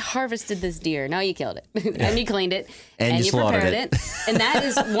 I harvested this deer. No, you killed it. And you cleaned it. And you prepared it. And that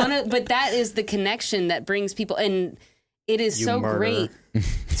is but that is the connection that brings people. And it is great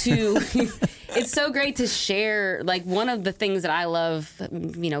to... It's so great to share. Like, one of the things that I love,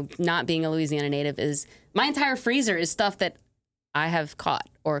 not being a Louisiana native, is my entire freezer is stuff that I have caught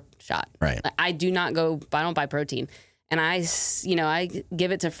or shot. Right. I don't buy protein. And I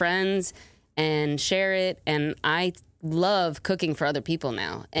give it to friends and share it. And I love cooking for other people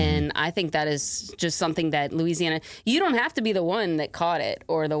now. And I think that is just something that Louisiana, you don't have to be the one that caught it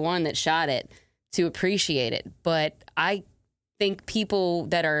or the one that shot it to appreciate it. But I think people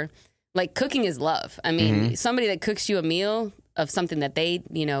that are... Like, cooking is love. I mean, somebody that cooks you a meal, of something that they,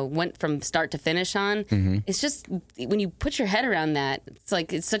 went from start to finish on. Mm-hmm. It's just when you put your head around that, it's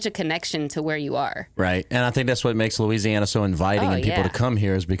like it's such a connection to where you are. Right. And I think that's what makes Louisiana so inviting and people to come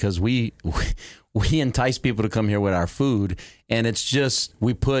here is because we entice people to come here with our food. And it's just,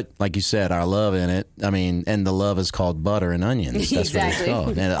 we put, like you said, our love in it. I mean, and the love is called butter and onions. That's exactly. what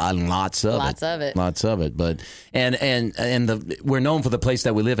it's called. And lots of it. Lots of it. But, we're known for the place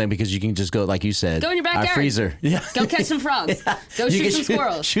that we live in because you can just go, like you said. Go in your backyard. Our freezer. Yeah. Go catch some frogs. Yeah. Go shoot some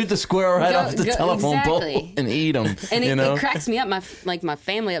squirrels. Shoot the squirrel right off the telephone pole and eat them. And it cracks me up. My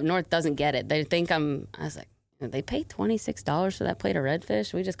family up north doesn't get it. They think I was like, they pay $26 for that plate of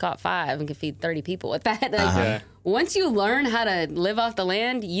redfish. We just caught 5 and can feed 30 people with that. Once you learn how to live off the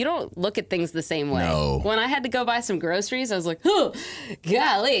land, you don't look at things the same way. No. When I had to go buy some groceries, I was like, oh,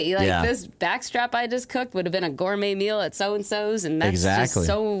 golly. This backstrap I just cooked would have been a gourmet meal at so-and-so's, and that's just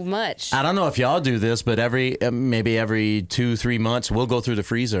so much. I don't know if y'all do this, but maybe every 2-3 months, we'll go through the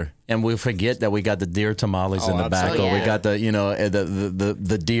freezer, and we'll forget that we got the deer tamales in the back, or we got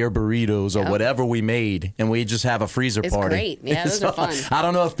the deer burritos or whatever we made, and we just have a freezer party. It's great. Yeah, those are fun. I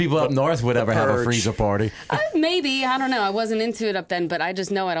don't know if people up north would ever have a freezer party. Maybe. I don't know. I wasn't into it up then, but I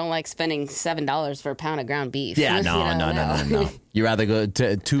just know I don't like spending $7 for a pound of ground beef. Yeah, no. You rather go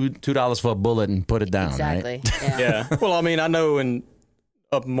 $2 for a bullet and put it down, exactly. Right? Yeah. Well, I mean, I know in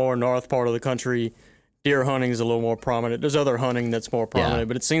up more north part of the country, deer hunting is a little more prominent. There's other hunting that's more prominent,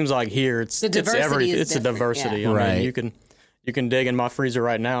 but it seems like here it's everything. It's a diversity. Yeah. I mean, you can dig in my freezer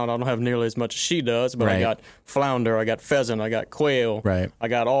right now, and I don't have nearly as much as she does, but I got flounder, I got pheasant, I got quail, I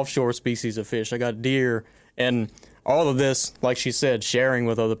got offshore species of fish, I got deer. And all of this, like she said, sharing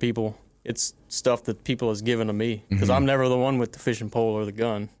with other people, it's stuff that people has given to me. Because I'm never the one with the fishing pole or the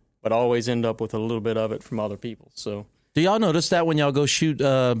gun, but I always end up with a little bit of it from other people. So, do y'all notice that when y'all go shoot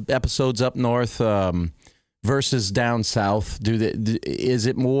episodes up north versus down south? Is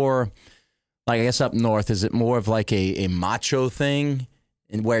it more, like I guess up north, is it more of like a macho thing?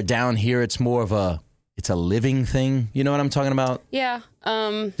 And where down here it's more of a living thing? You know what I'm talking about? Yeah.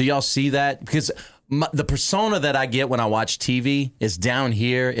 Do y'all see that? Because the persona that I get when I watch TV is down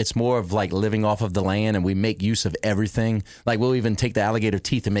here. It's more of like living off of the land, and we make use of everything. Like we'll even take the alligator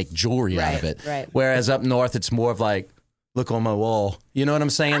teeth and make jewelry out of it. Right. Whereas up north, it's more of like, look on my wall. You know what I'm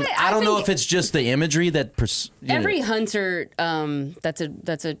saying? I don't know if it's just the imagery that every hunter that's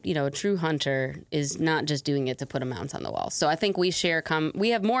a true hunter is not just doing it to put a mount on the wall. So I think we we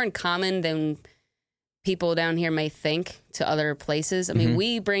have more in common than people down here may think to other places. I mean,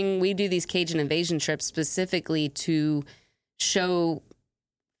 we do these Cajun invasion trips specifically to show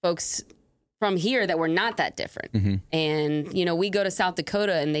folks from here that we're not that different. And, we go to South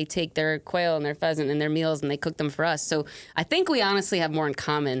Dakota and they take their quail and their pheasant and their meals and they cook them for us. So I think we honestly have more in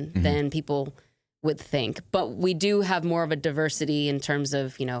common than people would think. But we do have more of a diversity in terms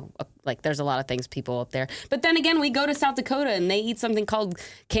of, like there's a lot of things people up there. But then again, we go to South Dakota and they eat something called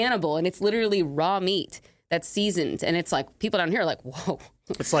cannibal, and it's literally raw meat that's seasoned. And it's like, people down here are like, whoa.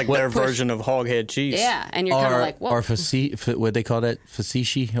 It's like their version of hoghead cheese. Yeah, and you're kind of like, whoa. Or what they call that?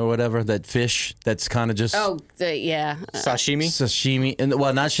 Fasishi or whatever, that fish that's kind of just... Sashimi? Sashimi. And,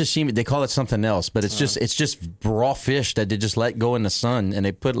 well, not sashimi. They call it something else, but it's just raw fish that they just let go in the sun, and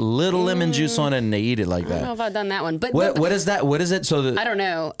they put a little lemon juice on it, and they eat it like that. I don't know if I've done that one. But what is that? What is it? So I don't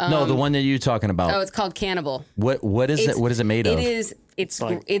know. No, the one that you're talking about. Oh, it's called cannibal. What is it? What is it made of?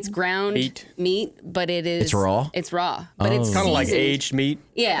 It's ground meat, but it's raw. It's raw, but it's kind of like aged meat.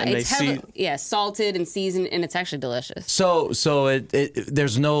 Yeah, it's salted and seasoned, and it's actually delicious. So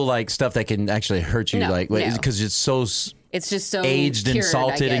there's no like stuff that can actually hurt you, because it's so. It's just so aged cured, and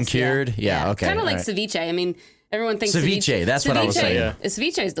salted and cured. Yeah, okay. Kind of like ceviche. I mean, everyone thinks ceviche. That's what I was saying. Yeah.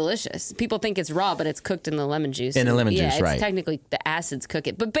 Ceviche is delicious. People think it's raw, but it's cooked in the lemon juice. Right. Technically, the acids cook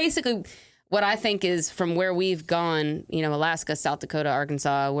it, but basically. What I think is from where we've gone, Alaska, South Dakota,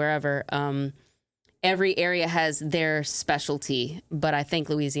 Arkansas, wherever, every area has their specialty. But I think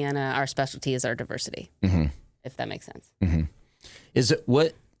Louisiana, our specialty is our diversity, if that makes sense. Is it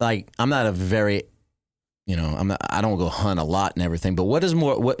I'm not a very, I don't go hunt a lot and everything, but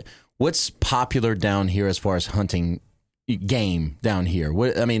what's popular down here as far as hunting game down here?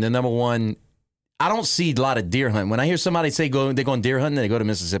 The number one, I don't see a lot of deer hunting. When I hear somebody say they're going deer hunting, they go to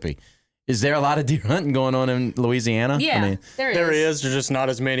Mississippi. Is there a lot of deer hunting going on in Louisiana? Yeah, there is. There's just not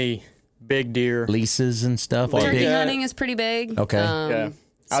as many big deer. Leases and stuff? Turkey hunting is pretty big. Okay.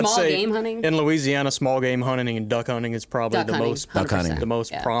 Small game hunting? In Louisiana, small game hunting and duck hunting is probably the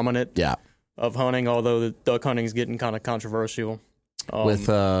most prominent of hunting, although the duck hunting is getting kind of controversial. With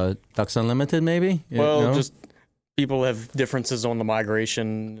Ducks Unlimited, maybe? Just people have differences on the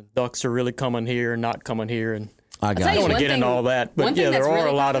migration. Ducks are really coming here, not coming here, and I don't want to get into all that, but yeah, there are really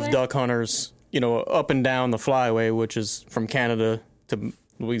a lot popular of duck hunters, up and down the flyway, which is from Canada to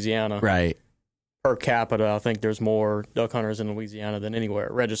Louisiana. Right. Per capita, I think there's more duck hunters in Louisiana than anywhere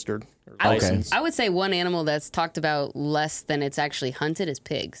registered or licensed. I would say one animal that's talked about less than it's actually hunted is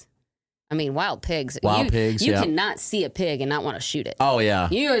pigs. I mean, wild pigs. You cannot see a pig and not want to shoot it. Oh, yeah.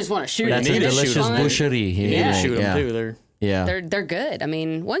 You just want to shoot it. That's a delicious boucherie. You need to shoot them, too. They're good. I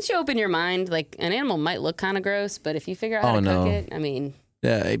mean, once you open your mind, like, an animal might look kind of gross, but if you figure out how to cook it, I mean...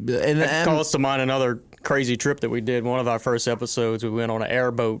 Yeah, and that calls to mind another crazy trip that we did. One of our first episodes, we went on an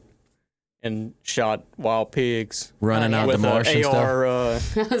airboat and shot wild pigs running out the marsh and stuff.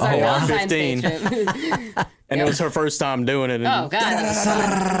 AR-15. And it was her first time doing it. And oh, God.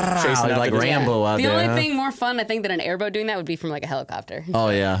 That was fun. Like Rambo out there. The only thing more fun, I think, than an airboat doing that would be from like a helicopter. Oh,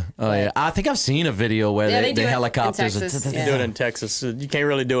 yeah. I think I've seen a video where the helicopters... They do it in Texas. You can't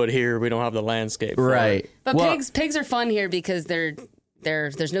really do it here. We don't have the landscape. Right. But pigs are fun here because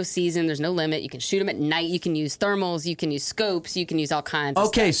there's no season, there's no limit. You can shoot them at night. You can use thermals. You can use scopes. You can use all kinds of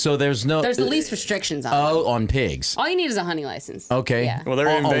stuff. So there's the least restrictions on them. Oh, on pigs. All you need is a hunting license. Okay. Yeah. Well,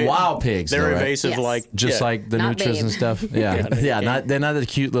 they're wild pigs. They're invasive, just like the nutras and stuff. Yeah, they're not the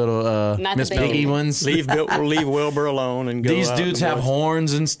cute little Miss Piggy ones. Leave Wilbur alone and go. These dudes have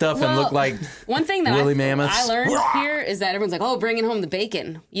horns and stuff and look like one thing that woolly mammoths. I learned here is that everyone's like, bringing home the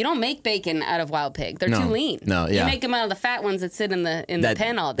bacon. You don't make bacon out of wild pig. They're too lean. No, you make them out of the fat ones that sit in the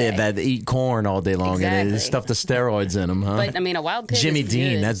pen all day. That eat corn all day long and they stuff the steroids in them, huh? But I mean, a wild pig. Jimmy is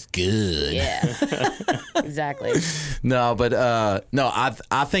Dean, good. that's good. Yeah, exactly. No, but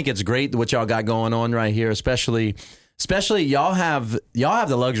I think it's great what y'all got going on right here, especially y'all have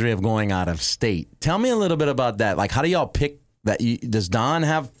the luxury of going out of state. Tell me a little bit about that. Like, how do y'all pick that? Does Don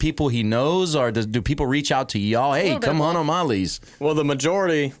have people he knows, or do people reach out to y'all? Hey, come hunt on my lease. Well,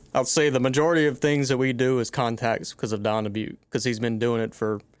 I'll say the majority of things that we do is contacts because of Don Dubuque, because he's been doing it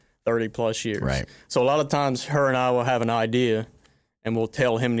for 30 plus years. Right. So a lot of times her and I will have an idea and we'll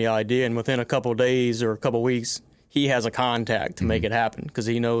tell him the idea, and within a couple of days or a couple of weeks, he has a contact to make it happen because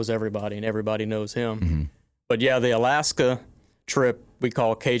he knows everybody and everybody knows him. Mm-hmm. But yeah, the Alaska trip we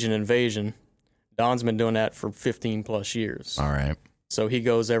call Cajun Invasion. Don's been doing that for 15 plus years. All right. So he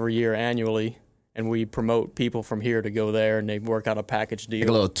goes every year annually, and we promote people from here to go there, and they work out a package deal. Like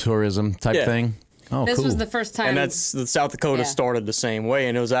a little tourism type thing? Oh, this cool. was the first time. And the South Dakota started the same way,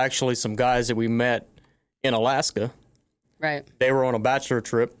 and it was actually some guys that we met in Alaska. Right. They were on a bachelor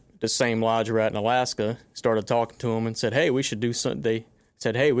trip, the same lodge we're at in Alaska. Started talking to them and said, hey, we should do something. They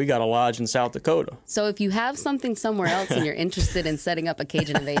said, hey, we got a lodge in South Dakota. So if you have something somewhere else and you're interested in setting up a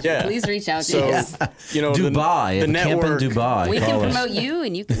Cajun Invasion, please reach out to us. Dubai, the network, camp in Dubai. We can promote you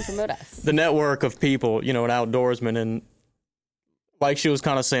and you can promote us. The network of people, an outdoorsman, and like she was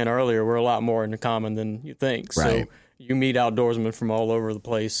kind of saying earlier, we're a lot more in common than you think. Right. So you meet outdoorsmen from all over the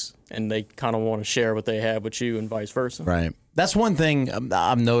place, and they kind of want to share what they have with you and vice versa. Right. That's one thing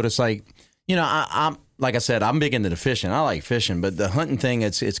I've noticed. Like, I'm like I said, I'm big into the fishing. I like fishing, but the hunting thing,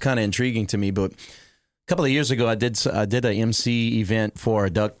 it's kind of intriguing to me. But a couple of years ago, I did a MC event for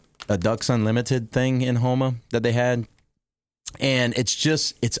a Ducks Unlimited thing in Houma that they had, and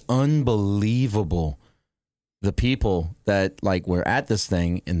it's unbelievable. The people that were at this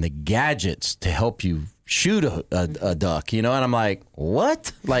thing and the gadgets to help you shoot a duck, and I'm like,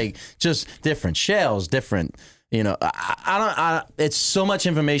 what? Like, just different shells, different, it's so much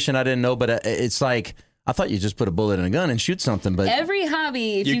information I didn't know, but it's like, I thought you just put a bullet in a gun and shoot something, but every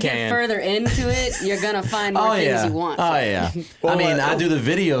hobby, if you get further into it, you're gonna find more things you want. Oh yeah. Well, I do the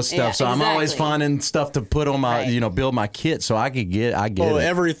video stuff, so I'm always finding stuff to put on my, build my kit, so I get it. Well,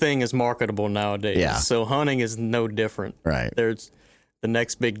 everything is marketable nowadays. Yeah. So hunting is no different. Right. There's the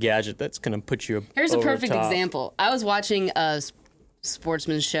next big gadget that's gonna put you. Here's a perfect example. I was watching a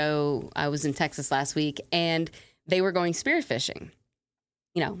sportsman's show. I was in Texas last week, and they were going spear fishing.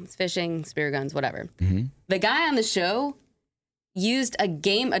 It's fishing, spear guns, whatever. Mm-hmm. The guy on the show used a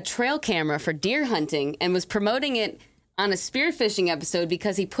trail camera for deer hunting and was promoting it on a spearfishing episode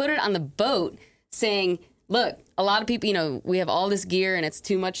because he put it on the boat saying, look, a lot of people, we have all this gear and it's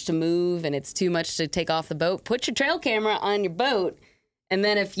too much to move and it's too much to take off the boat. Put your trail camera on your boat. And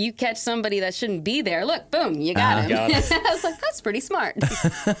then if you catch somebody that shouldn't be there, look, boom, you got him. Got it. I was like, that's pretty smart.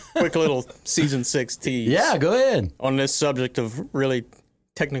 Quick little season 6 tease. Yeah, go ahead. On this subject of really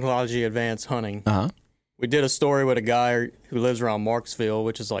technology advanced hunting. Uh-huh. We did a story with a guy who lives around Marksville,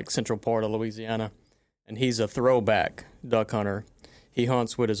 which is like central part of Louisiana, and he's a throwback duck hunter. He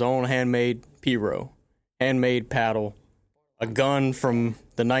hunts with his own handmade Piro, handmade paddle, a gun from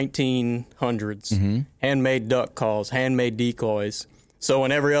the 1900s, handmade duck calls, handmade decoys. So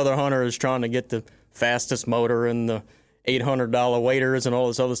when every other hunter is trying to get the fastest motor and the $800 waders and all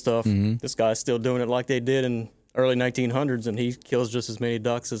this other stuff. This guy's still doing it like they did in early 1900s, and he kills just as many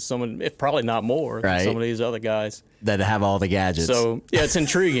ducks as someone, if probably not more, than some of these other guys that have all the gadgets. So yeah, it's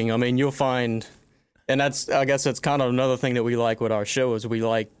intriguing. I mean, you'll find, and I guess that's kind of another thing that we like with our show is we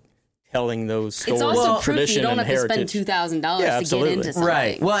like telling those stories. It's also of proof tradition you don't and have heritage. to spend $2,000 to get into something.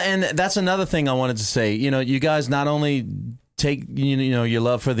 Right. Well, and that's another thing I wanted to say. You know, you guys not only take your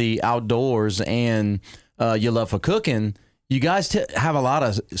love for the outdoors and your love for cooking. You guys have a lot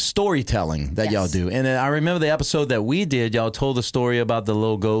of storytelling that y'all do. And I remember the episode that we did, y'all told the story about the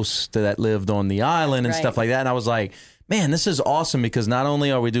little ghost that lived on the island and stuff like that. And I was like, man, this is awesome because not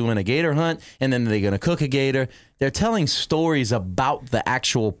only are we doing a gator hunt and then they're going to cook a gator, they're telling stories about the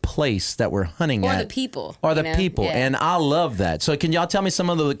actual place that we're hunting at. Or the people. Or the people. Yeah. And I love that. So can y'all tell me some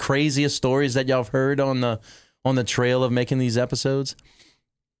of the craziest stories that y'all have heard on the trail of making these episodes?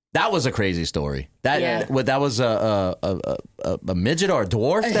 That was a crazy story. That was a midget or a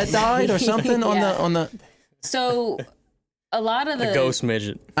dwarf that died or something on the. So, a lot of the ghost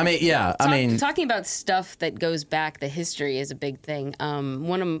midget. I mean, talking about stuff that goes back, the history is a big thing.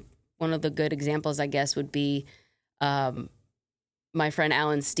 One of the good examples, I guess, would be my friend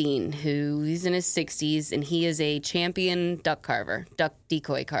Alan Steen, who he's in his 60s and he is a champion duck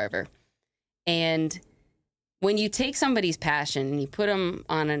decoy carver, and when you take somebody's passion and you put them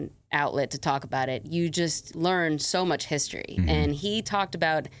on an outlet to talk about it, you just learn so much history. And he talked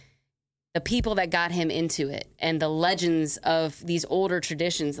about the people that got him into it and the legends of these older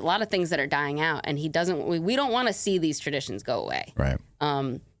traditions, a lot of things that are dying out. And we don't want to see these traditions go away. Right.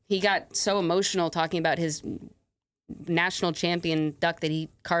 He got so emotional talking about his national champion duck that he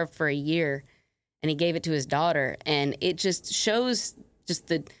carved for a year, and he gave it to his daughter. And it just shows just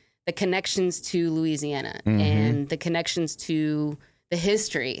the connections to Louisiana and the connections to the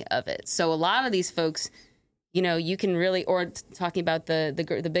history of it. So a lot of these folks, you can really, or talking about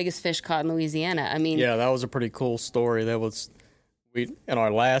the biggest fish caught in Louisiana. I mean, yeah, that was a pretty cool story. In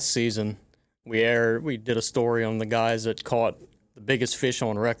our last season, we did a story on the guys that caught the biggest fish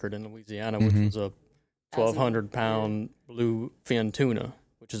on record in Louisiana, which was a 1,200-pound bluefin tuna,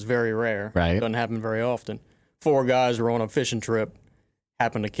 which is very rare. Right. Doesn't happen very often. 4 guys were on a fishing trip,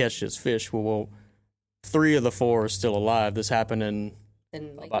 happened to catch this fish. Well, 3 of the 4 are still alive. This happened in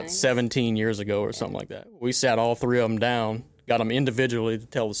about 17 years ago or something like that. We sat all 3 of them down, got them individually to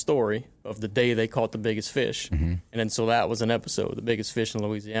tell the story of the day they caught the biggest fish. And then so that was an episode, the biggest fish in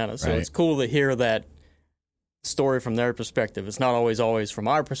Louisiana. So it's cool to hear that story from their perspective. It's not always from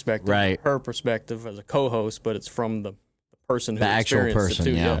our perspective, her perspective as a co-host, but it's from the person who experienced it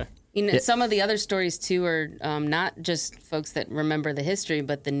too. Yeah. Some of the other stories, too, are not just folks that remember the history,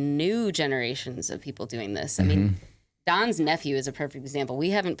 but the new generations of people doing this. I mean, Don's nephew is a perfect example.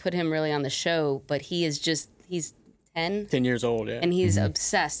 We haven't put him really on the show, but he's 10. 10 years old, yeah. And he's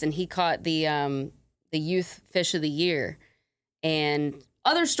obsessed, and he caught the youth fish of the year. And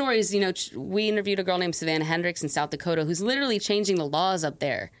other stories, we interviewed a girl named Savannah Hendricks in South Dakota who's literally changing the laws up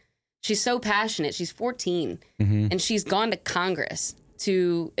there. She's so passionate. She's 14, and she's gone to Congress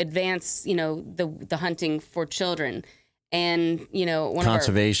to advance, the hunting for children and,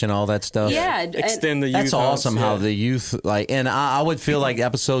 conservation, all that stuff. Yeah. Extend the youth. That's awesome how the youth, and I would feel like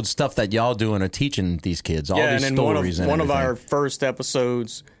episode stuff that y'all doing are teaching these kids all these and stories. One of our first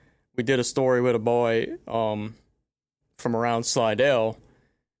episodes, we did a story with a boy from around Slidell,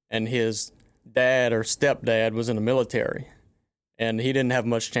 and his dad or stepdad was in the military, and he didn't have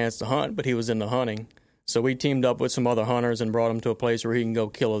much chance to hunt, but he was into hunting. So we teamed up with some other hunters and brought him to a place where he can go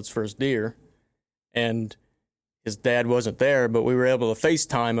kill his first deer. And his dad wasn't there, but we were able to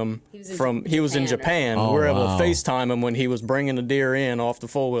FaceTime him he was in Japan. Right? We were able to FaceTime him when he was bringing the deer in off the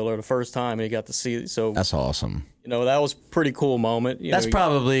four-wheeler the first time, and he got to see it. So that's awesome. That was a pretty cool moment. That's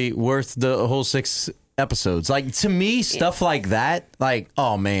probably worth the whole 6 episodes. Like, to me, stuff like that, like,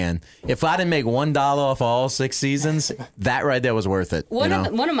 oh man, if I didn't make $1 off all 6 seasons, that right there was worth it. One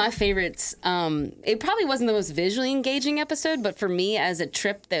of my favorites, it probably wasn't the most visually engaging episode, but for me as a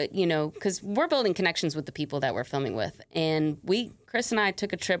trip that, because we're building connections with the people that we're filming with, and Chris and I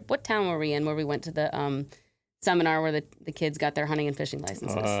took a trip. What town were we in where we went to the seminar where the kids got their hunting and fishing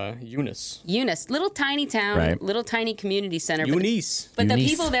licenses? Eunice, little tiny town, little tiny community center. But the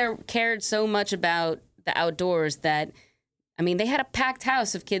people there cared so much about the outdoors that, they had a packed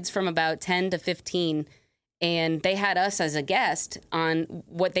house of kids from about 10 to 15, and they had us as a guest on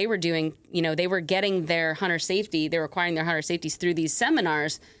what they were doing. They were getting their hunter safety. They were acquiring their hunter safeties through these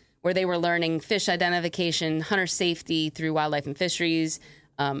seminars where they were learning fish identification, hunter safety through wildlife and fisheries,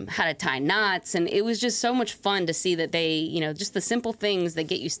 how to tie knots. And it was just so much fun to see that they, just the simple things that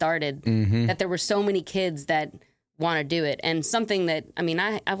get you started, that there were so many kids that want to do it. And something that,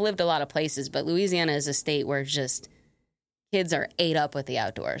 I've lived a lot of places, but Louisiana is a state where just kids are ate up with the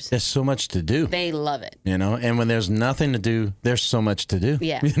outdoors. There's so much to do. They love it. And when there's nothing to do, there's so much to do.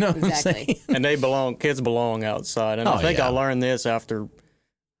 Yeah, exactly. And kids belong outside. And I think I learned this after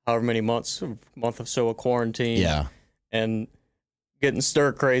however many months, a month or so of quarantine. Yeah. And getting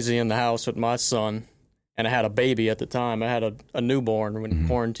stir crazy in the house with my son. And I had a baby at the time. I had a newborn when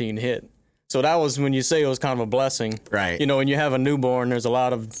quarantine hit. So that was when you say it was kind of a blessing. Right. When you have a newborn, there's a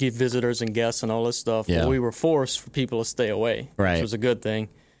lot of visitors and guests and all this stuff. Yeah. But we were forced for people to stay away, right, which was a good thing.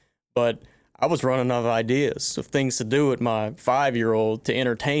 But I was running out of ideas of things to do with my 5-year-old to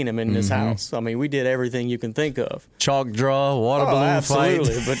entertain him in this house. We did everything you can think of. Chalk draw, water balloon fight.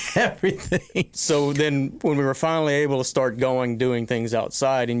 But everything. So then when we were finally able to start doing things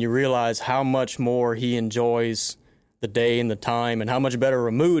outside, and you realize how much more he enjoys the day and the time, and how much better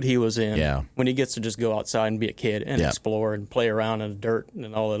a mood he was in when he gets to just go outside and be a kid and explore and play around in the dirt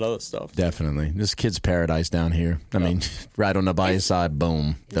and all that other stuff. Definitely. This kid's paradise down here. Right on the bayou side,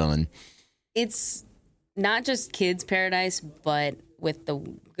 boom, done. It's not just kids' paradise, but with the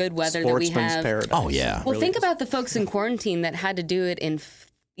good weather Sportsman's that we have. Paradise. Oh, yeah. Well, think about the folks in quarantine that had to do it in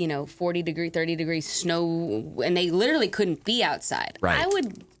 40-degree, 30-degree snow, and they literally couldn't be outside. Right. I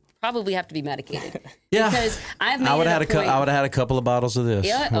would probably have to be medicated. Yeah, because I would have had a couple of bottles of this.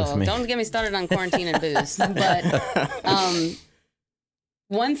 Yeah, don't get me started on quarantine and booze. But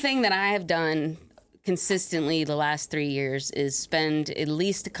one thing that I have done consistently the last 3 years is spend at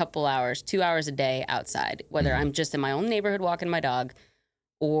least a couple hours, 2 hours a day outside, whether I'm just in my own neighborhood walking my dog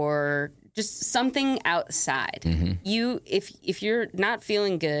or just something outside. If you're not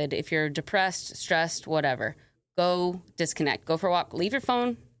feeling good, if you're depressed, stressed, whatever, go disconnect, go for a walk, leave your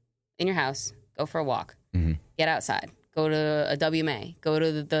phone in your house, go for a walk, get outside, go to a WMA, go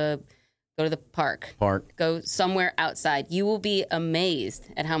to the park, go somewhere outside. You will be amazed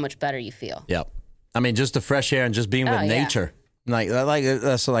at how much better you feel. Yep. Just the fresh air and just being with nature. Like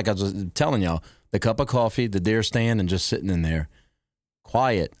that's like I was telling y'all, the cup of coffee, the deer stand, and just sitting in there,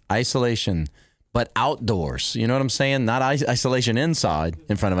 quiet, isolation, but outdoors. You know what I'm saying? Not isolation inside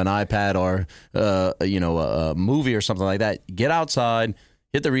in front of an iPad or a movie or something like that. Get outside,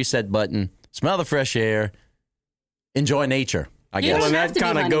 hit the reset button, smell the fresh air, enjoy nature. I guess. Well, and that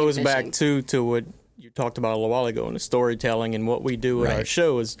kind of goes back to what you talked about a little while ago in the storytelling and what we do at our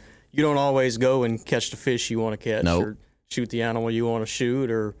show is you don't always go and catch the fish you want to catch or shoot the animal you want to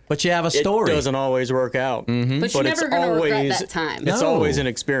shoot, but you have a story. It doesn't always work out. But you're never going to regret that time. It's always an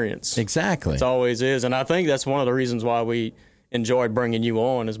experience. Exactly. It always is. And I think that's one of the reasons why we enjoyed bringing you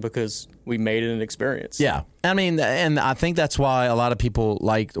on is because we made it an experience. Yeah. And I think that's why a lot of people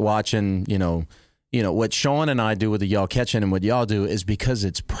liked watching, what Sean and I do with the y'all catching and what y'all do is because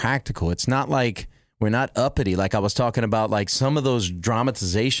it's practical. It's not like we're not uppity. Like I was talking about, like some of those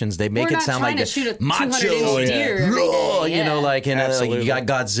dramatizations, they make it sound like a macho, deer every day. You got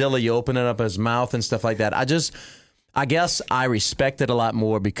Godzilla, you open it up his mouth and stuff like that. I guess I respect it a lot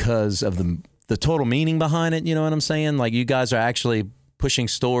more because of the total meaning behind it. You know what I'm saying? Like you guys are actually pushing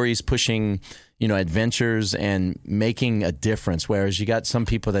stories, pushing, adventures and making a difference. Whereas you got some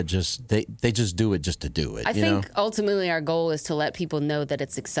people that just, they just do it just to do it. I think ultimately our goal is to let people know that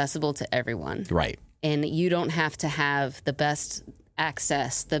it's accessible to everyone. Right. And you don't have to have the best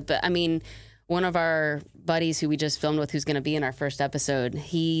access. One of our buddies who we just filmed with, who's going to be in our first episode,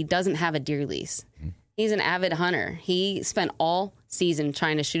 he doesn't have a deer lease. He's an avid hunter. He spent all season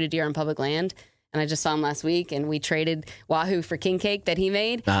trying to shoot a deer on public land. And I just saw him last week, and we traded Wahoo for king cake that he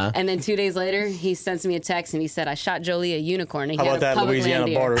made. And then 2 days later, he sends me a text, and he said, I shot Jolie a unicorn. And he How about that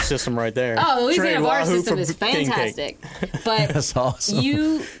Louisiana barter system right there? Oh, Louisiana barter system is fantastic. But that's awesome.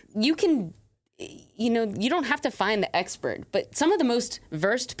 You can... you don't have to find the expert, but some of the most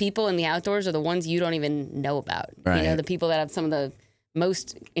versed people in the outdoors are the ones you don't even know about. Right. The people that have some of the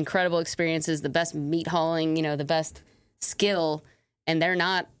most incredible experiences, the best meat hauling, the best skill, and they're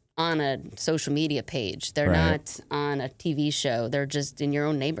not on a social media page. They're not on a TV show. They're just in your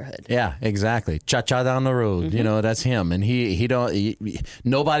own neighborhood. Yeah, exactly. Cha-cha down the road. That's him. And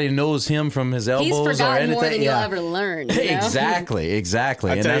nobody knows him from his elbows or anything. He's forgotten more than you'll ever learn. Exactly. I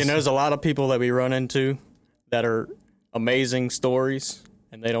tell you, there's a lot of people that we run into that are amazing stories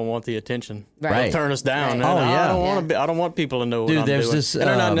and they don't want the attention. Right. They'll turn us down. Right. Oh yeah. I don't want people to know Dude, what I'm there's doing. this, and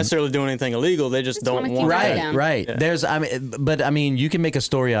they're not necessarily doing anything illegal. They just don't want Right. Right. Yeah. There's, you can make a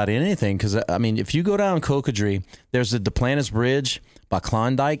story out of anything because, if you go down Cocodrie, there's the Duplantis Bridge by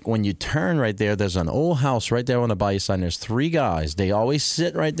Klondike. When you turn right there, there's an old house right there on the bayou side. And there's 3 guys. They always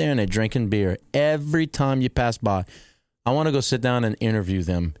sit right there and they're drinking beer every time you pass by. I want to go sit down and interview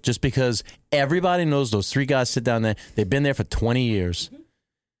them just because everybody knows those 3 guys sit down there. They've been there for 20 years.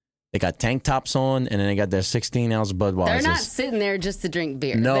 They got tank tops on, and then they got their 16-ounce Budweisers. They're not sitting there just to drink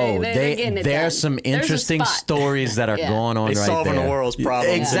beer. No, there's some interesting stories that are going on right there. Solving the world's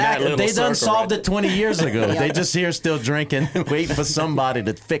problems. Exactly. They done solved it 20 years ago. Yeah. They just here still drinking, waiting for somebody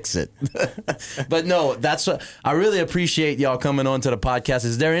to fix it. But no, that's what I really appreciate y'all coming on to the podcast.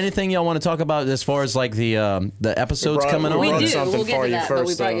 Is there anything y'all want to talk about as far as like the episodes coming on? We do. Something We'll get for to you that, first, but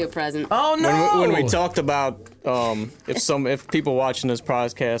we brought you a present. Oh no! When we talked about if people watching this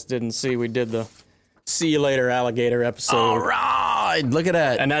podcast didn't see, we did the See You Later Alligator episode. All right, look at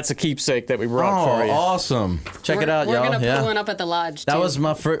that. And that's a keepsake that we brought for you. Awesome. Check it out, y'all. We're going to put one up at the lodge, too. That was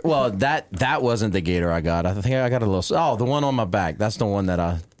my first, that wasn't the gator I got. I think I got a little, the one on my back. That's the one that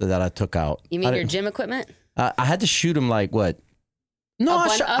I took out. You mean your gym equipment? I had to shoot him like, what? No,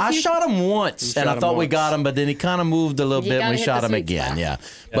 I shot him once, and I thought we got him, but then he kind of moved a little bit, and we shot him again. Yeah.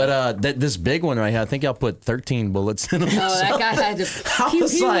 But this big one right here, I think y'all put 13 bullets in him. Oh, that guy had to keep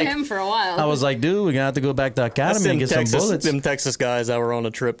him for a while. I was like, dude, we're going to have to go back to academy and get some bullets. Them Texas guys that were on a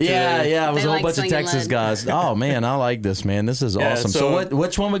trip today. Yeah, it was a whole bunch of Texas guys. Oh, man, I like this, man. This is awesome. So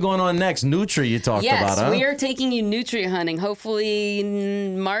which one we going on next? Nutri you talked about, huh? Yes, we are taking you nutri hunting. Hopefully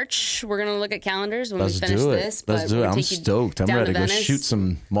in March, we're going to look at calendars when we finish this. Let's do it. I'm stoked. I'm ready to go shoot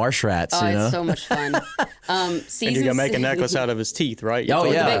some marsh rats. It's so much fun. And you're going to make a necklace out of his teeth, right?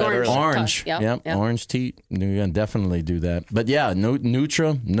 Orange. Yep. Orange teeth. You're going to definitely do that. But yeah,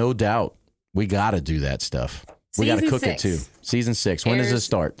 Nutra, no doubt. We got to do that stuff. We got to cook it too. Season 6. When does it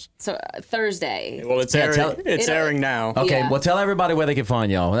start? So Thursday. Well, it's airing now. Okay. Well, tell everybody where they can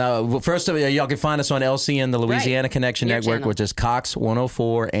find y'all. First of all, y'all can find us on LCN, the Louisiana Connection Network, channel, which is Cox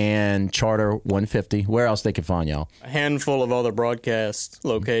 104 and Charter 150. Where else they can find y'all? A handful of other broadcast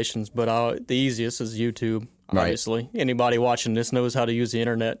locations, but the easiest is YouTube. Obviously, anybody watching this knows how to use the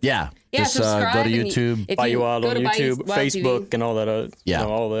internet. Yeah. Just go to YouTube. Bayou Wild on YouTube, Facebook, and all that.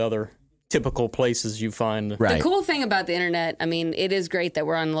 All the other typical places you find. Right. The cool thing about the internet, it is great that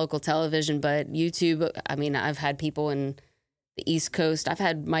we're on local television, but YouTube, I've had people in the East Coast. I've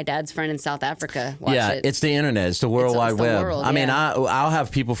had my dad's friend in South Africa watch it. It's the internet. It's the World Wide Web. World, I'll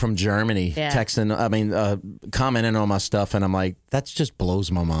have people from Germany texting, commenting on my stuff, and I'm like, that just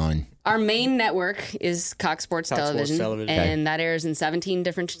blows my mind. Our main network is Cox Sports Television, and that airs in 17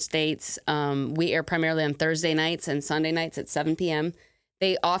 different states. We air primarily on Thursday nights and Sunday nights at 7 p.m.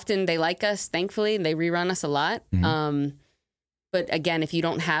 They like us, thankfully. They rerun us a lot. Mm-hmm. But again, if you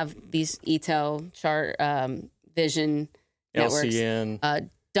don't have these ETEL, Chart, Vision networks, LCN,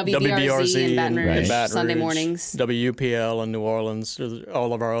 WBRZ in Baton Rouge, Sunday mornings, WUPL in New Orleans,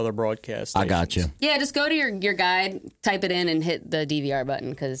 all of our other broadcasts. I got you. Yeah, just go to your guide, type it in, and hit the DVR button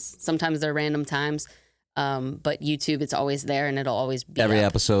because sometimes they're random times. But YouTube, it's always there, and it'll always be every up.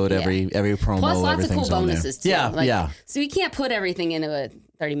 episode, every promo, plus lots of cool on bonuses there. too. Yeah. So you can't put everything into a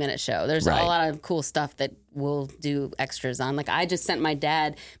 30-minute show. There's a lot of cool stuff that we'll do extras on. Like I just sent my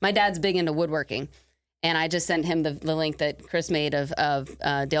dad. My dad's big into woodworking, and I just sent him the link that Chris made of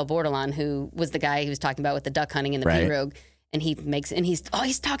Dale Bordelon, who was the guy he was talking about with the duck hunting in the pirogue. And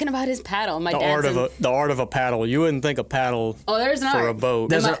he's talking about his paddle. The art of a paddle. You wouldn't think a paddle. Oh, there's an art for a boat.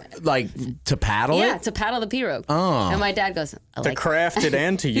 There's to paddle it. Yeah, to paddle the pirogue. Oh. And my dad goes, to craft it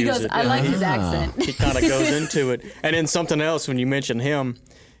and to use goes, it. I like his accent. He kind of goes into it. And then something else. When you mention him,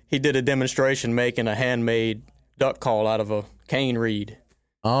 he did a demonstration making a handmade duck call out of a cane reed.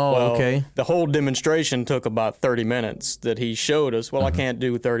 Oh, okay. The whole demonstration took about 30 minutes that he showed us. Well, I can't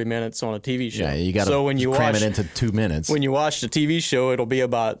do 30 minutes on a TV show. Yeah, you got to cram it into 2 minutes. When you watch the TV show, it'll be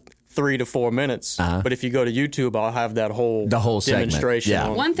about 3 to 4 minutes. But if you go to YouTube, I'll have that whole demonstration. Yeah.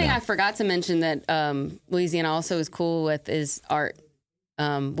 One thing I forgot to mention that Louisiana also is cool with is art.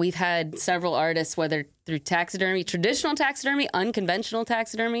 We've had several artists, whether through taxidermy, traditional taxidermy, unconventional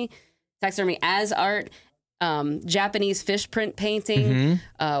taxidermy as art, Japanese fish print painting,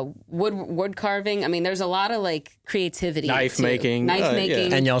 wood carving. There's a lot of creativity. Knife making. Yeah.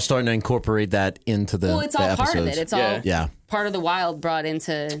 And y'all starting to incorporate that into the it's all episodes. part of it. It's all part of the wild brought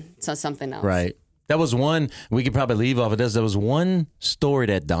into something else. Right. That was one, we could probably leave off of this. There was one story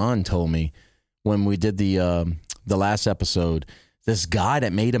that Don told me when we did the last episode. This guy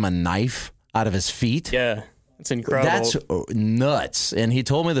that made him a knife out of his feet. Yeah. It's incredible. That's nuts. And he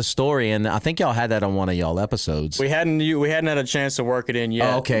told me the story, and I think y'all had that on one of y'all episodes. We hadn't had a chance to work it in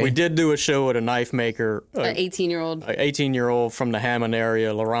yet. Oh, okay. We did do a show with a knife maker. An 18-year-old. An 18-year-old from the Hammond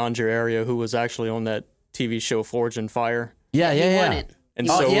area, Laranger area, who was actually on that TV show Forge and Fire. Yeah. He won it. And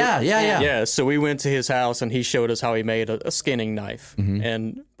yeah. So we went to his house, and he showed us how he made a skinning knife.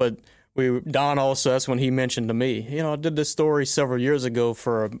 But Don also, that's when he mentioned to me, I did this story several years ago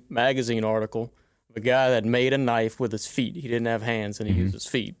for a magazine article. A guy that made a knife with his feet. He didn't have hands, and he used his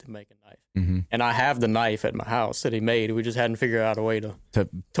feet to make a knife. And I have the knife at my house that he made. We just hadn't figured out a way to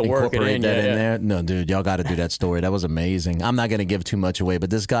work it in that in there. No, dude, y'all got to do that story. That was amazing. I'm not going to give too much away, but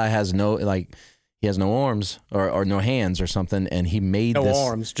this guy has no arms or no hands or something, and he made no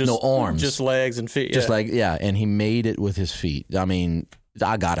arms, just legs and feet. Just and he made it with his feet. I mean,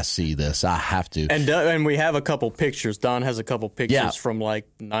 I gotta see this. I have to. And we have a couple pictures. Don has a couple pictures from like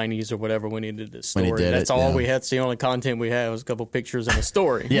 90s or whatever when he did this story. That's all we had. It's the only content we have was a couple pictures and a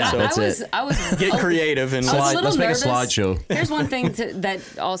story. So I was get creative and let's make a slideshow. Here's one thing that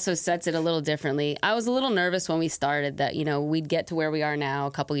also sets it a little differently. I was a little nervous when we started that we'd get to where we are now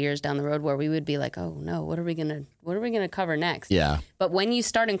a couple years down the road where we would be like, oh no, what are we gonna cover next? Yeah. But when you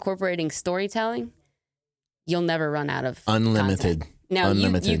start incorporating storytelling, you'll never run out of unlimited. Content. Now,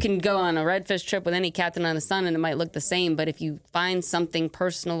 you can go on a redfish trip with any captain on the sun and it might look the same, but if you find something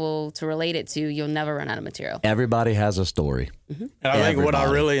personal to relate it to, you'll never run out of material. Everybody has a story. And I think what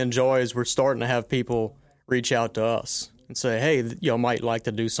I really enjoy is we're starting to have people reach out to us and say, hey, y'all might like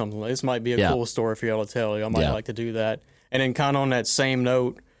to do something. This might be a cool story for y'all to tell. Y'all might like to do that. And then kind of on that same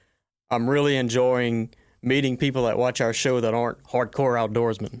note, I'm really enjoying meeting people that watch our show that aren't hardcore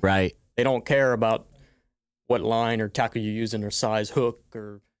outdoorsmen. Right. They don't care about what line or tackle you're using or size hook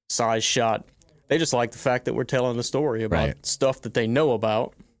or size shot. They just like the fact that we're telling a story about stuff that they know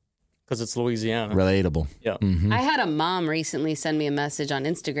about because it's Louisiana. Relatable. Yeah. I had a mom recently send me a message on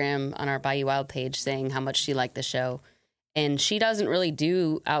Instagram on our Bayou Wild page saying how much she liked the show. And she doesn't really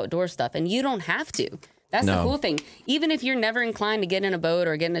do outdoor stuff. And you don't have to. That's the cool thing. Even if you're never inclined to get in a boat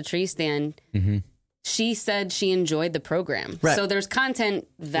or get in a tree stand, she said she enjoyed the program. Right. So there's content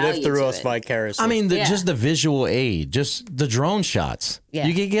value Live through to us it. vicariously. I mean, just the visual aid, just the drone shots. Yeah.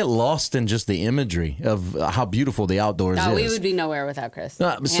 You can get lost in just the imagery of how beautiful the outdoors is. We would be nowhere without Chris.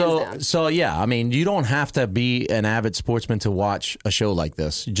 So yeah, I mean, you don't have to be an avid sportsman to watch a show like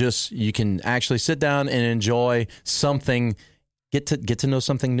this. You can actually sit down and enjoy something. Get to know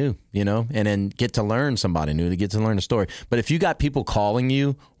something new, and then get to learn somebody new, to get to learn a story. But if you got people calling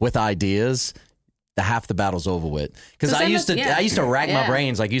you with ideas, half the battle's over with. Because I used to rack my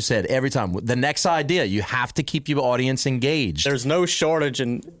brains, like you said, every time. The next idea, you have to keep your audience engaged. There's no shortage,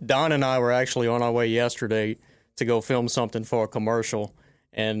 and Don and I were actually on our way yesterday to go film something for a commercial,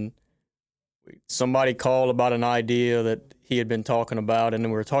 and somebody called about an idea that he had been talking about, and then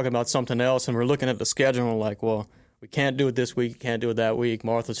we were talking about something else, and we're looking at the schedule, and we're like, well, we can't do it this week, can't do it that week.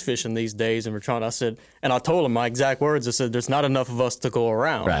 Martha's fishing these days, and I told him my exact words. I said, there's not enough of us to go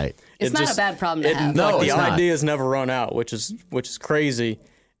around. Right. It's not a bad problem to have. No, the ideas never run out, which is crazy.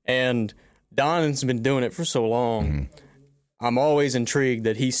 And Don's been doing it for so long. I'm always intrigued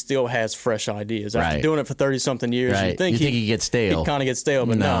that he still has fresh ideas. After doing it for 30-something years, you think he gets stale. He kind of gets stale,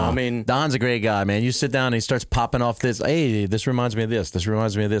 but no, I mean... Don's a great guy, man. You sit down and he starts popping off this, hey, this reminds me of this, this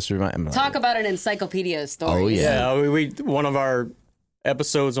reminds me of this. Talk about an encyclopedia story. Oh, yeah. We one of our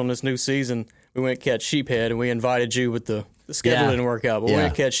episodes on this new season, we went catch sheephead, and we invited you with the schedule didn't work out, but we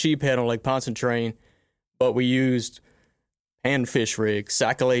went catch sheephead on Lake Pontchartrain, but we used... handfish rig,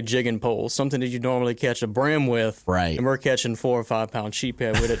 sac-a-lay jigging pole, something that you normally catch a brim with, and we're catching 4 or 5 pound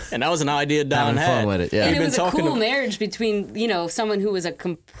sheephead with it, and that was an idea Don had. Having fun with it, And it was a cool marriage between someone who was a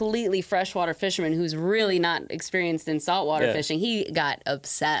completely freshwater fisherman who's really not experienced in saltwater fishing. He got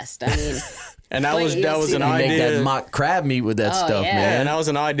obsessed. I mean, and that was an idea. Make that mock crab meat with that stuff, man. And that was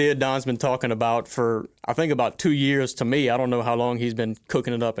an idea Don's been talking about for I think about 2 years to me. I don't know how long he's been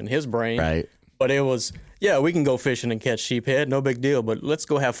cooking it up in his brain, but it was. Yeah, we can go fishing and catch sheephead, no big deal, but let's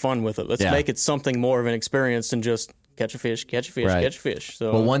go have fun with it. Let's make it something more of an experience than just catch a fish, catch a fish, catch a fish.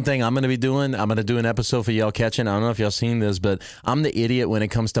 So, well, one thing I'm going to be doing, I'm going to do an episode for y'all catching. I don't know if y'all seen this, but I'm the idiot when it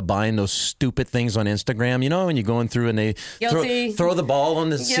comes to buying those stupid things on Instagram. When you're going through and they throw the ball on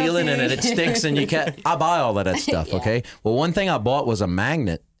the ceiling and it sticks and you can't. I buy all of that stuff, okay? Well, one thing I bought was a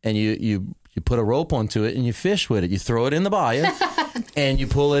magnet, and you put a rope onto it and you fish with it. You throw it in the bayou and you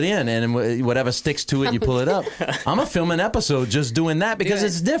pull it in, and whatever sticks to it, you pull it up. I'm going to film an episode just doing that because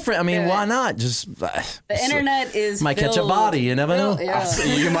it's different. I mean, why not? Just the internet is might catch a body. You never know.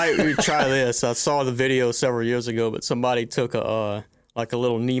 You might try this. I saw the video several years ago, but somebody took a like a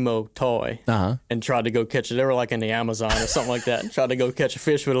little Nemo toy and tried to go catch it. They were like in the Amazon or something like that. And tried to go catch a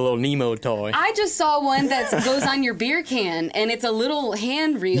fish with a little Nemo toy. I just saw one that goes on your beer can, and it's a little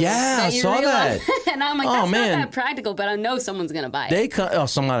hand reel. Yeah, I saw that. And I'm like, that's not that practical, but I know someone's going to buy it.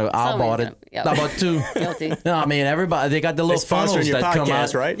 I bought it. Yep. I bought 2. Guilty. No, I mean, everybody, they got the little funnels that come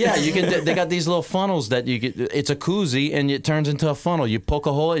out. Right? Yeah, you can. They got these little funnels that you get. It's a koozie, and it turns into a funnel. You poke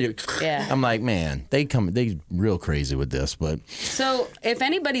a hole. I'm like, man, they real crazy with this. But so if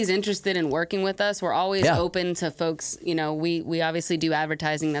anybody's interested in working with us, we're always open to folks. You know, we obviously do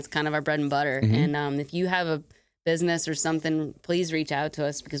advertising. That's kind of our bread and butter. And if you have a business or something, please reach out to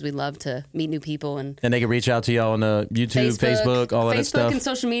us because we love to meet new people. And they can reach out to y'all on the YouTube, Facebook, all of that stuff. Facebook and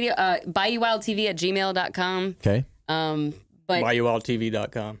social media. Bayou Wild TV at gmail.com. Okay. But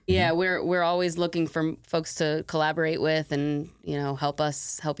BayouWildTV.com. Yeah, we're always looking for folks to collaborate with and, you know, help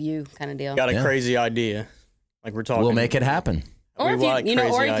us help you kind of deal. Got a crazy idea. Like we're talking. We'll make it happen. Or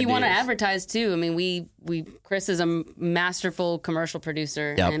if you want to advertise too. I mean, Chris is a masterful commercial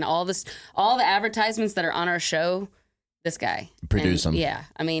producer, and all the advertisements that are on our show, this guy produce them. Yeah,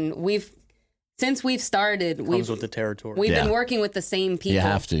 I mean, since we've started, comes with the territory. We've been working with the same people. You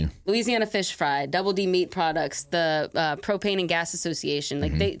have to. Louisiana Fish Fry, Double D Meat Products, the Propane and Gas Association.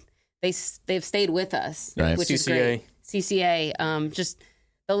 Like they've stayed with us, which is great. CCA, just.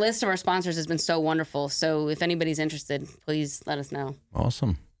 The list of our sponsors has been so wonderful. So if anybody's interested, please let us know.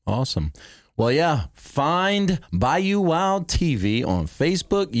 Awesome. Well, yeah, find Bayou Wild TV on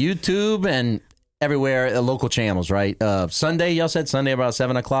Facebook, YouTube, and everywhere, local channels, right? Sunday, y'all said Sunday about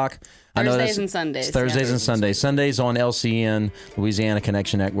 7 o'clock. Thursdays and Sundays. Thursdays and Sundays. Sundays on LCN, Louisiana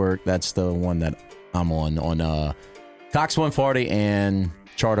Connection Network. That's the one that I'm on Cox 140 and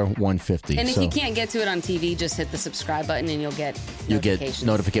Charter 150. And if you can't get to it on TV, just hit the subscribe button and you'll get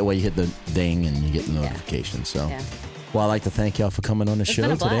notifications. Well, you hit the ding and you get the notification. So, well, I'd like to thank y'all for coming on the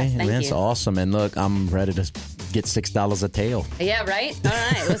show today. It's awesome. And look, I'm ready to get $6 a tail. Yeah, right? All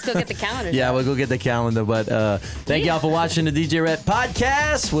right. Let's go get the calendar. We'll go get the calendar. But thank y'all for watching the DJ Rhett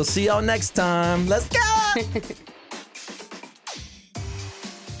podcast. We'll see y'all next time. Let's go.